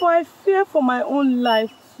 For I fear for my own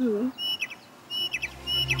life too.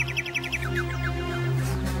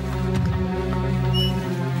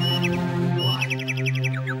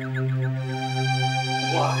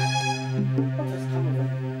 Why?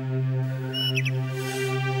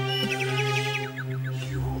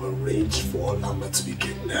 You arranged for Olama to be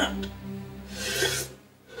kidnapped.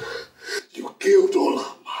 You killed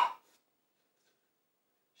Olama.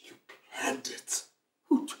 You planned it.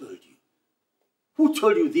 Who told you? Who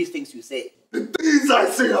told you these things you say? The things I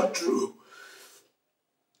say are true.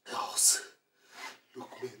 Else,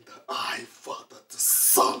 look me in the eye, Father, the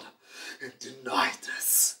Son, and deny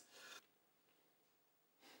this.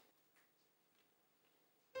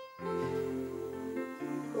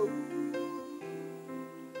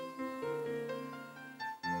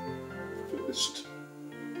 Finished.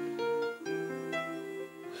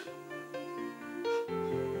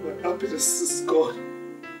 My happiness is gone.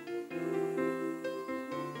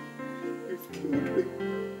 You've killed me.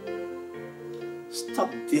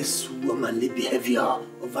 Stop this womanly behavior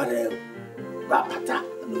over Rapata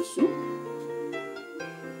and Osu.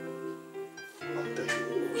 Father,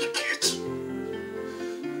 you're wicked.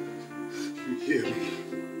 You hear me?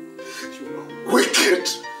 You are wicked.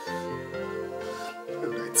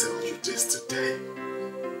 And I tell you this today.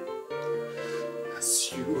 As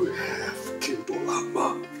you have killed Olama,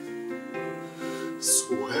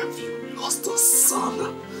 so have you lost a son. I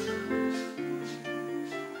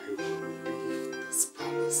will leave this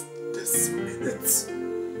palace this minute,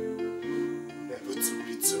 never to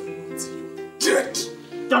return until you're dead.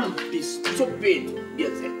 Don't be stupid,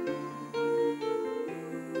 yes.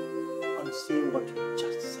 Unsay what you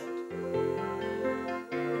just said.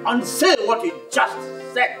 Unsay what you just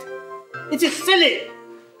said. It is silly.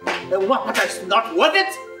 And what is not worth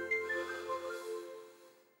it?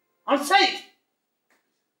 Unsay it.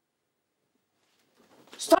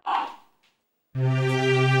 Stop!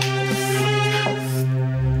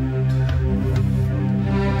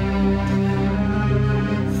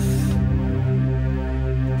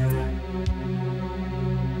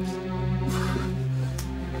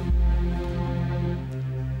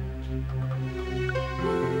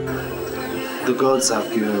 The gods have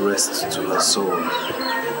given rest to her soul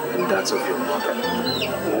and that of your mother.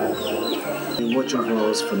 And watch over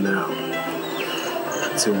us for now,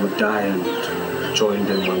 till we die and join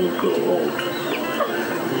them when we grow old.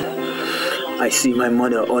 I see my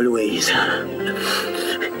mother always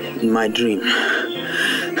in my dream,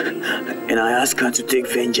 and I ask her to take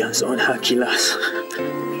vengeance on her killers.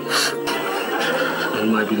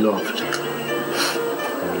 And my beloved,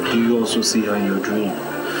 do you also see her in your dream?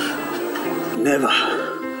 Never.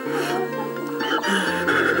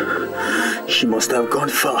 She must have gone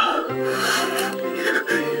far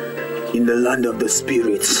in the land of the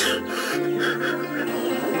spirits.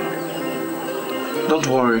 Don't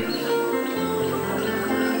worry.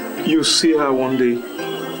 You'll see her one day.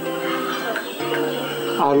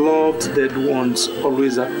 Our loved dead ones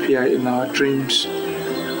always appear in our dreams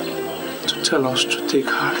to tell us to take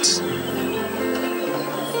heart.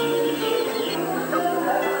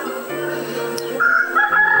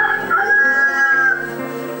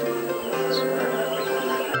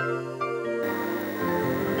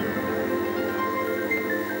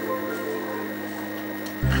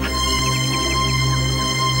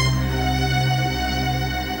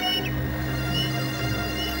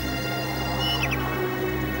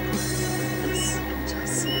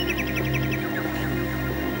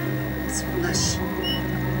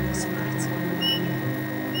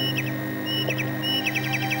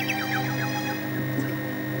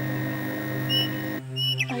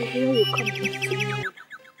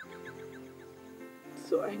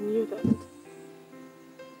 So I knew that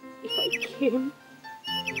if I came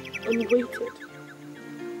and waited,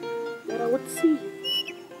 that I would see you.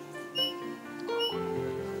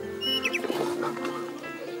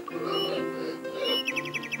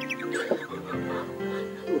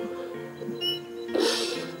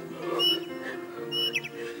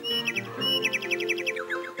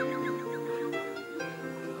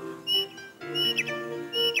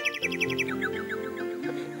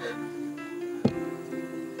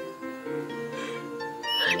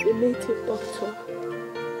 The native doctor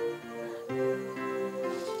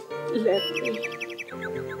left me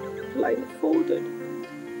blindfolded,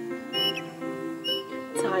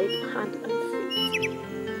 tied hand and feet.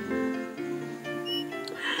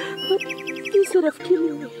 But instead of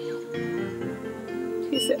killing me,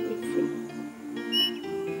 he set me free.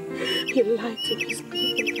 He lied to his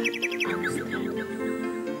people that I was dead.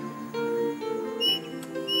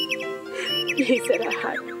 He said I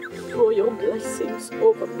had royal blessings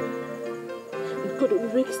over me and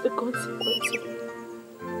couldn't risk the consequence of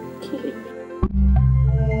killing me.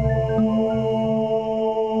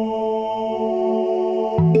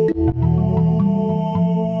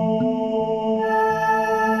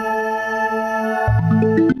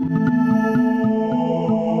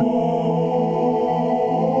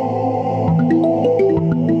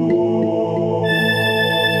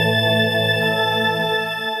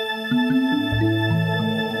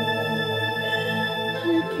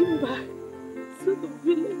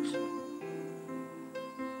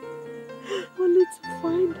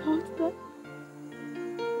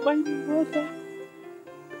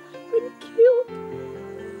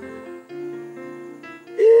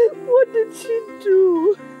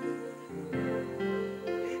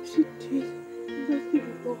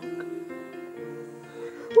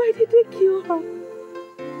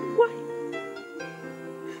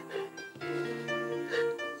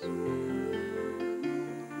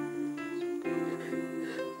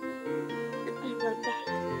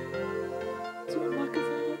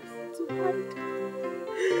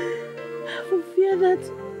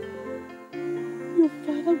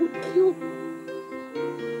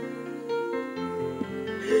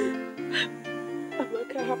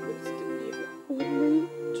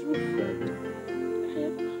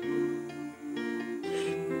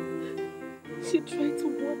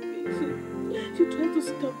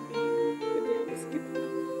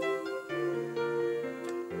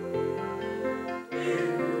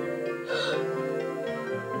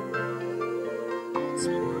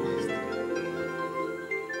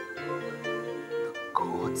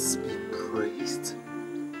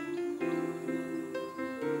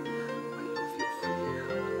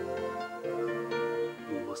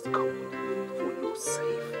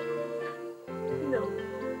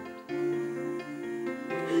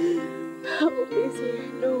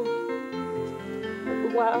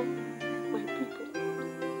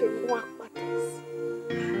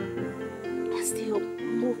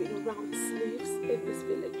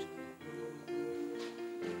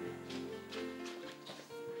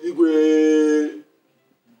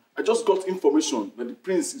 I just got information that the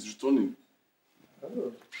prince is returning.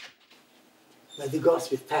 Oh. May the gods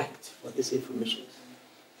be thanked for this information.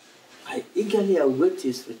 I eagerly await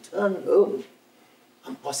his return home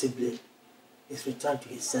and possibly his return to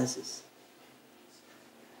his senses.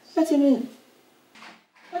 Let him in.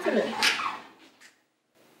 Let him in.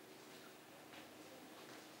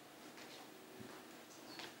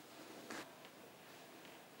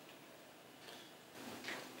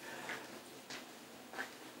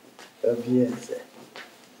 Bien, sir.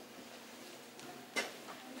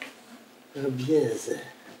 Bien, sir.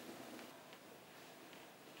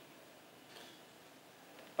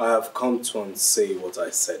 I have come to unsay what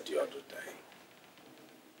I said the other day.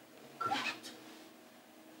 Good.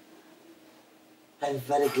 I'm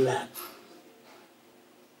very glad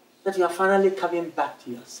that you are finally coming back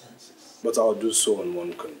to your senses. But I'll do so on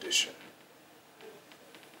one condition.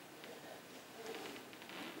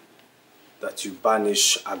 That you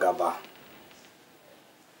banish Agaba,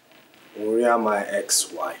 Uria, my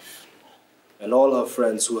ex-wife, and all her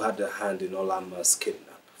friends who had a hand in Olama's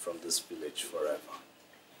kidnap from this village forever.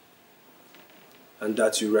 And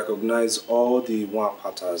that you recognize all the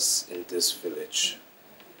Nwapatas in this village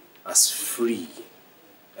as free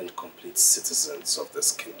and complete citizens of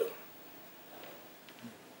this kingdom.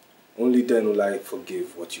 Only then will I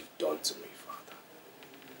forgive what you've done to me.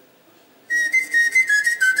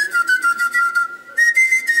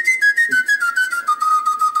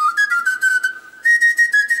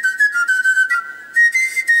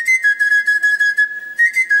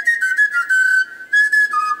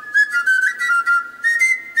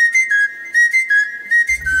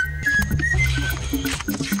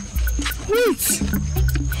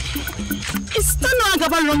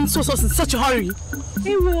 Agaba running so in such a hurry?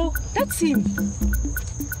 Hey, well, that's him.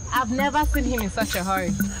 I've never seen him in such a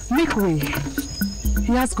hurry. Make way.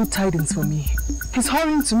 He has good tidings for me. He's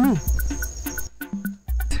hurrying to me.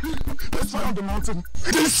 There's fire on the mountain.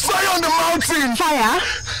 There's fire on the mountain! Fire?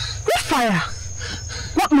 What fire?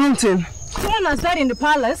 What mountain? Someone has died in the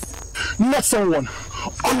palace. Not someone.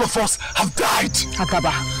 All of us have died.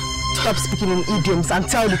 Agaba, stop speaking in idioms and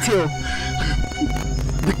tell the tale.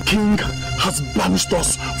 The king has banished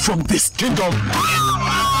us from this kingdom.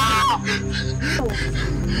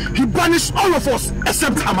 He banished all of us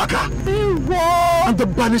except Amaka. And the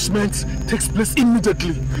banishment takes place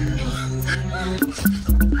immediately.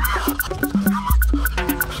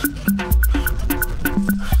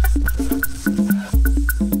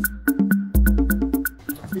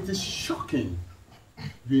 It is shocking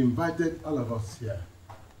you invited all of us here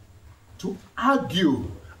to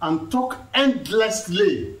argue and talk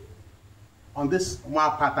endlessly on this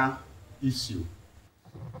Mwapata issue.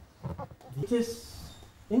 It is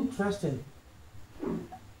interesting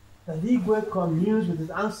that Igwe communes with his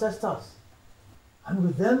ancestors and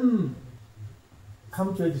with them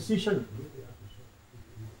come to a decision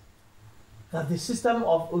that the system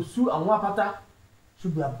of Osu and Mwapata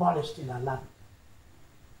should be abolished in our land.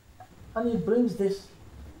 And he brings this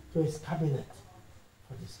to his cabinet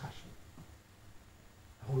for discussion.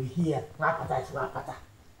 And we hear, Mwapata is Mwapata.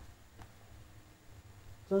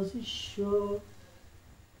 Does he show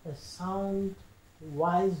a sound,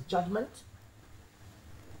 wise judgment?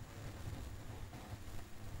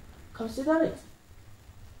 Consider it.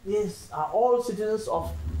 These are all citizens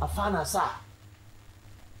of Afanasa.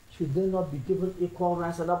 Should they not be given equal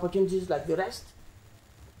rights and opportunities like the rest?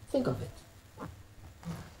 Think of it.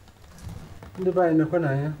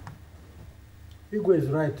 Igwe is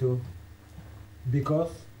right too,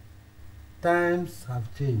 because times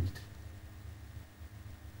have changed.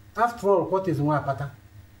 After all, what is Mwapata?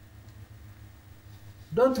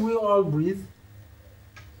 Don't we all breathe,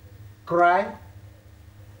 cry,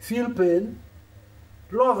 feel pain,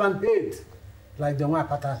 love and hate like the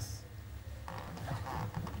Mwapatas?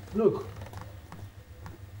 Look,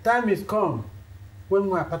 time is come when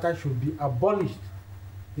Mwapata should be abolished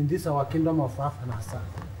in this our kingdom of Afanasa.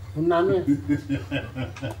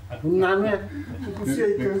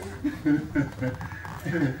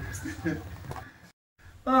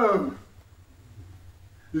 Oh,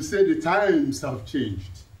 you say the times have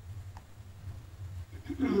changed.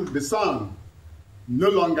 The sun no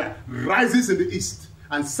longer rises in the east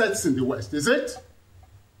and sets in the west, is it?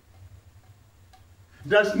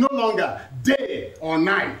 There's no longer day or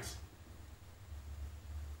night.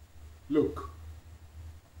 Look,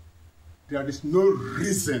 there is no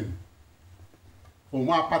reason for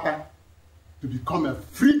Mwapata to become a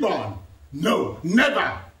freeborn. No,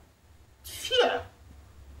 never. Fear.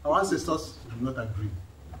 Our ancestors do not agree.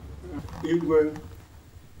 Igwe,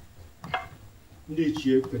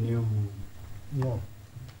 no.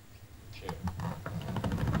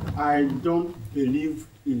 I don't believe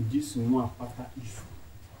in this Mwapata issue.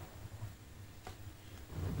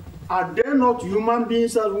 Are they not human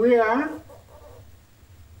beings as we are?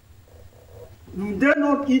 Do they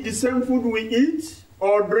not eat the same food we eat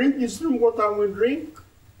or drink the same water we drink?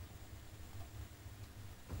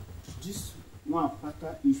 This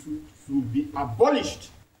Mwapata issue should be abolished.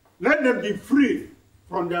 Let them be free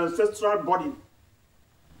from their ancestral body.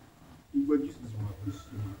 This is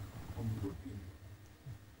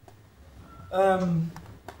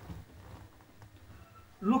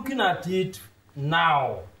Looking at it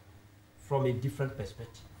now from a different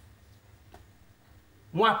perspective,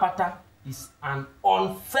 Mwapata is an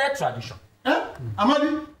unfair tradition.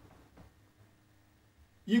 Amadi?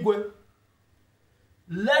 Igwe,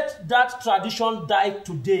 let that tradition die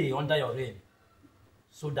today under your reign,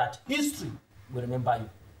 so that history will remember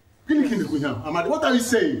you. Amadi, what are you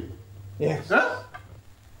saying? Yes. Huh?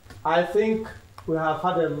 I think we have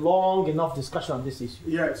had a long enough discussion on this issue.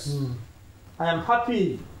 Yes. I am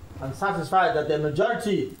happy and satisfied that the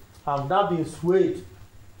majority have now been swayed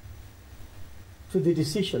to the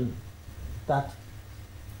decision that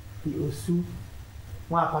the Osu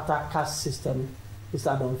Mwapata caste system is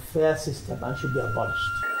an unfair system and should be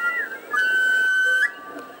abolished.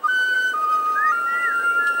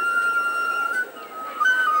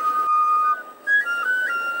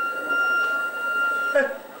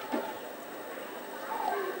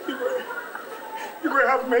 You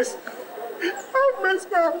have mercy. Have mercy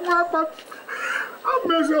on Mwapata. Have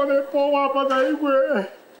mercy on the poor Mwapata.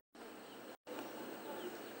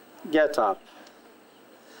 Get up.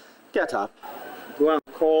 Get up. Go and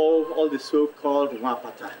call all the so-called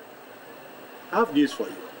Mwapata. I have news for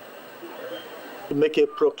you. to make a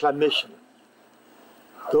proclamation.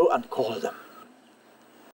 Go and call them.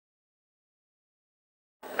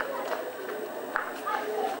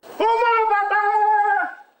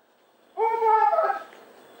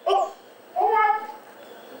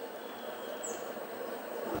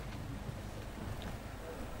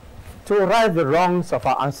 To right the wrongs of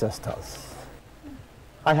our ancestors,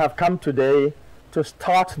 I have come today to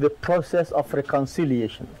start the process of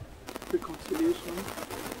reconciliation. Reconciliation?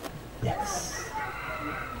 Yes.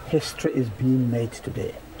 History is being made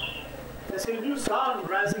today. There's a new sun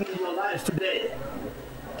rising in your lives today.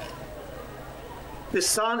 The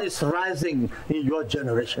sun is rising in your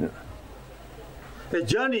generation. The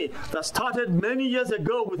journey that started many years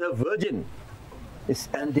ago with a virgin is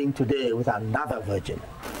ending today with another virgin.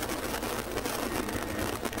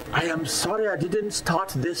 I am sorry I didn't start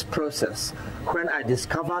this process when I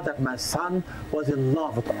discovered that my son was in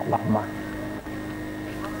love with Alama.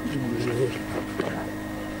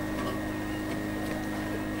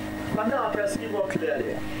 But now I can see more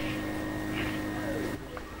clearly.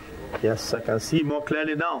 Yes, I can see more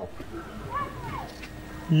clearly now.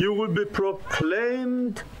 You will be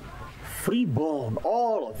proclaimed freeborn,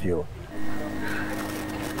 all of you.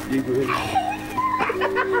 In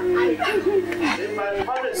my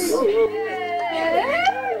palace.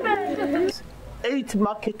 8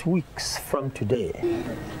 market weeks from today.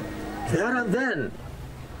 There and then,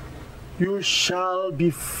 you shall be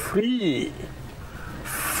free.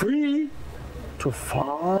 Free to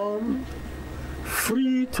farm,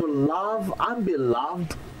 free to love and be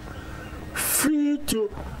loved, free to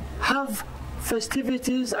have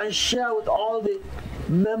festivities and share with all the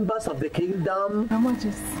members of the kingdom.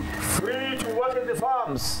 Free to work in the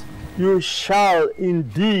farms. You shall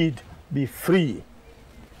indeed be free.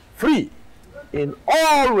 Free in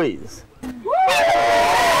all ways.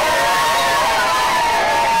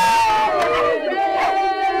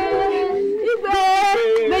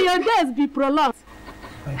 May your days be prolonged.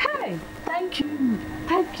 Hey, thank you.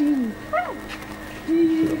 Thank you.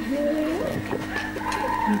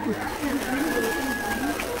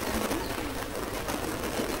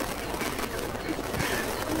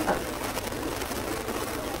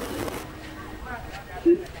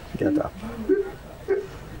 Get up.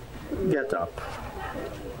 Get up.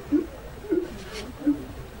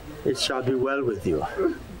 It shall be well with you.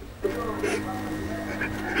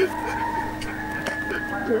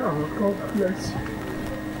 Oh, God bless you.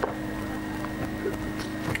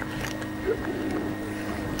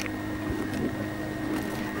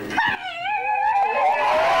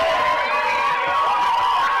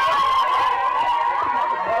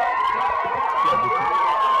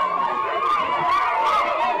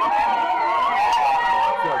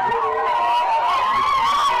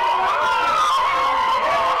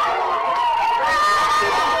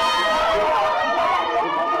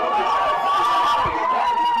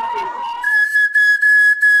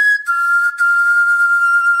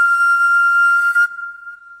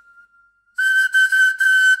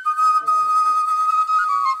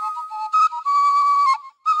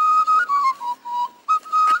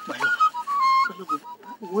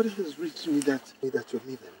 What has reached me that you're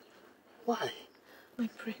leaving? Why? My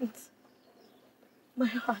prince, my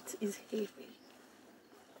heart is heavy.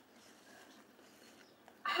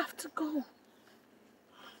 I have to go.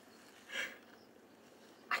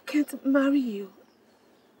 I can't marry you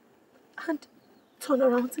and turn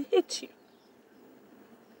around to hate you.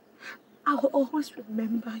 I will always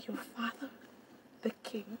remember your father, the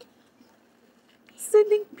king,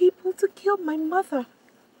 sending people to kill my mother.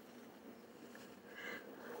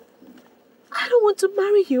 I don't want to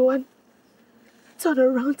marry you and turn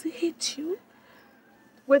around to hate you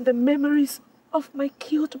when the memories of my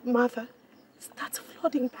killed mother start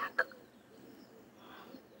flooding back.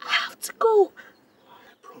 I have to go.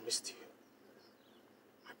 I promised you.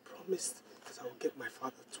 I promised that I will get my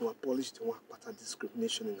father to abolish the Nwakpata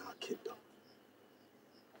discrimination in our kingdom.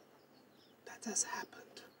 That has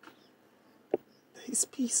happened. There is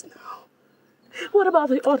peace now. What about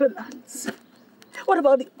the other lands? What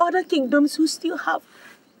about the other kingdoms who still have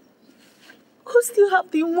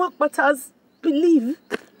the Nwakpata's belief?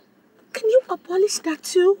 Can you abolish that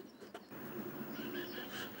too?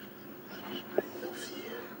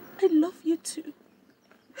 I love you too.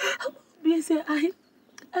 Obviously, I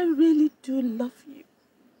really do love you.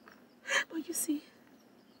 But you see,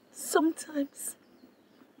 sometimes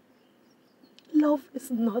love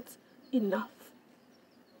is not enough.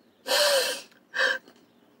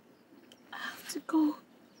 I have to go.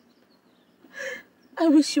 I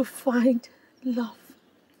wish you find love.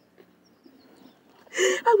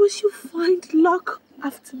 I wish you find luck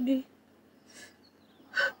after me.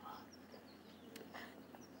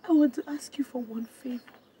 I want to ask you for one favor.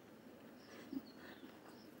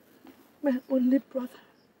 My only brother,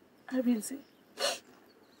 Arinze,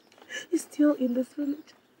 is still in this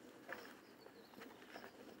village.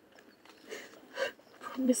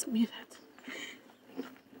 Promise me that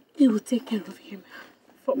you will take care of him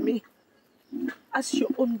for me as your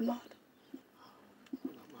own blood.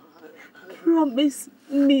 Promise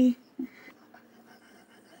me.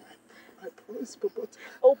 I promise, but...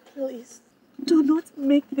 Oh, please, do not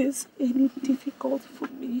make this any difficult for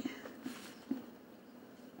me.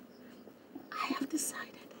 I have decided.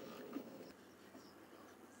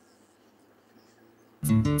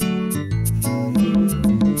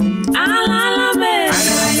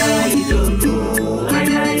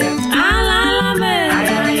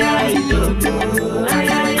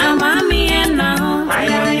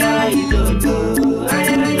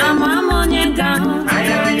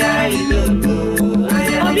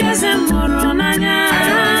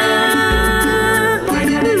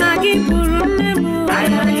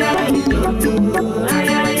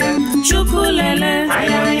 Chukulele,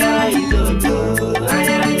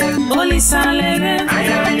 Olisalele,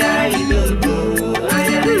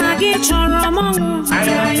 Nagi Choromongu,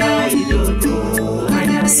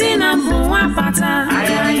 Sinambu Wapata,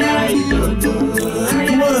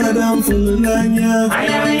 Madam Fulania,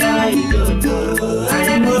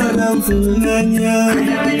 Madam Fulania,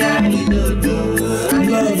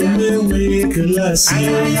 love me we classy.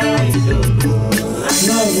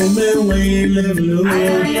 Love me when you live low.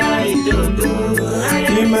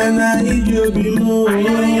 Imana ijobi mo.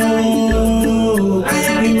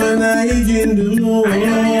 Imana ijindu mo.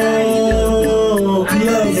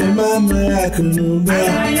 Love mama akunuba.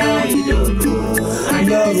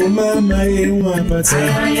 Love mama iwapata.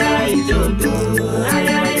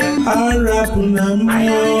 Arapu na mo.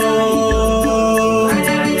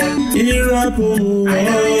 Irapu mo.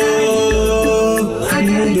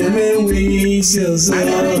 Ndeme we sells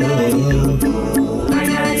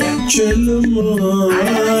Chilumo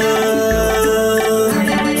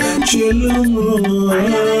Chilumo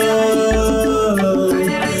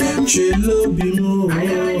Chilubimo.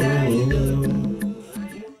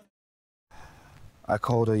 I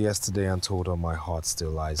called her yesterday and told her my heart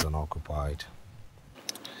still lies unoccupied.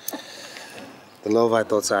 The love I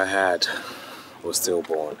thought I had was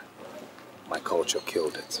stillborn. My culture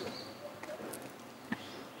killed it.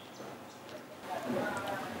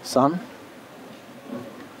 Son,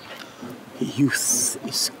 youth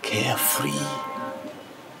is carefree.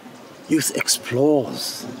 Youth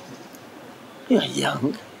explores. You're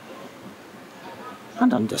young.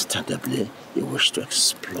 And understandably, you wish to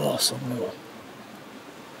explore some more.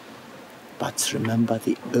 But remember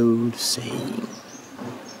the old saying,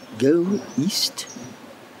 go east,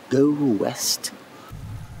 go west.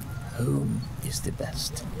 Home is the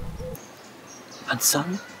best. And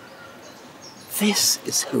son, this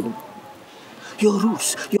is home. Your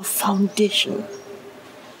roots, your foundation.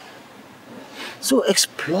 So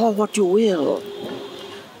explore what you will.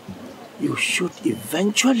 You should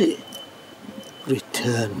eventually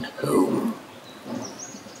return home.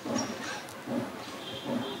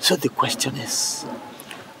 So the question is,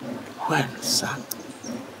 when, son,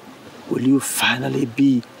 will you finally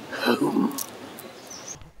be home?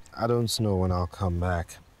 I don't know when I'll come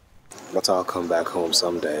back, but I'll come back home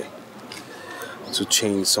someday to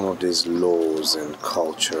change some of these laws and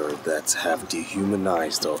culture that have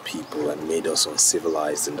dehumanized our people and made us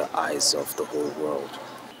uncivilized in the eyes of the whole world.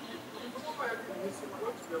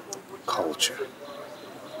 Culture.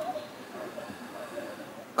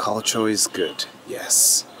 Culture is good,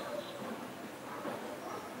 yes,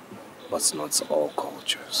 but not all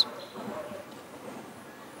cultures.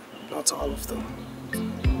 Not all of them.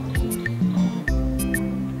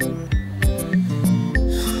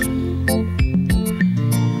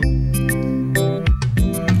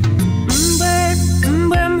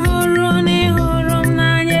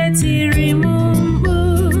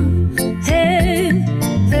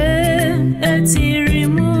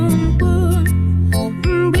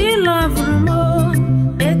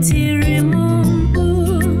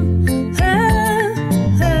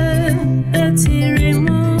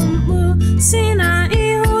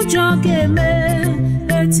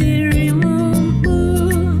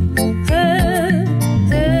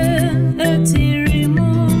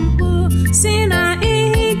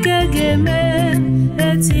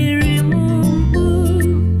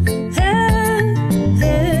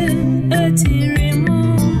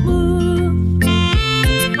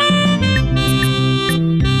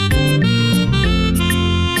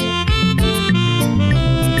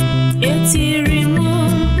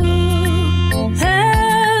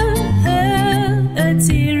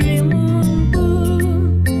 Etirimu,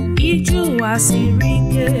 ụwa siri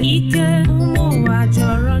ike ụmụ ụwa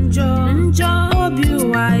jọrọ njọ obi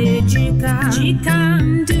ụwa ejika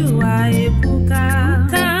ndị ụwa ebuka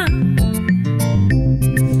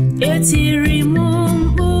etiri m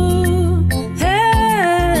mkpu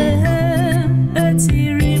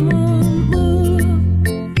etiri m mkpu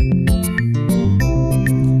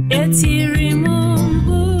etiri m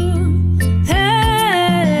mkpu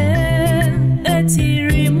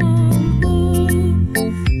etiri m mkpu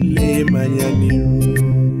lee manya n'iru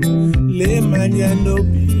lee manya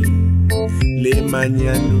n'obi lee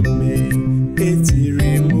manya n'ume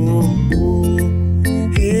etiri m mkpu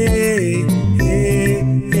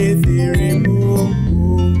etiri m mkpu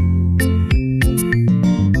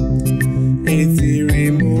etiri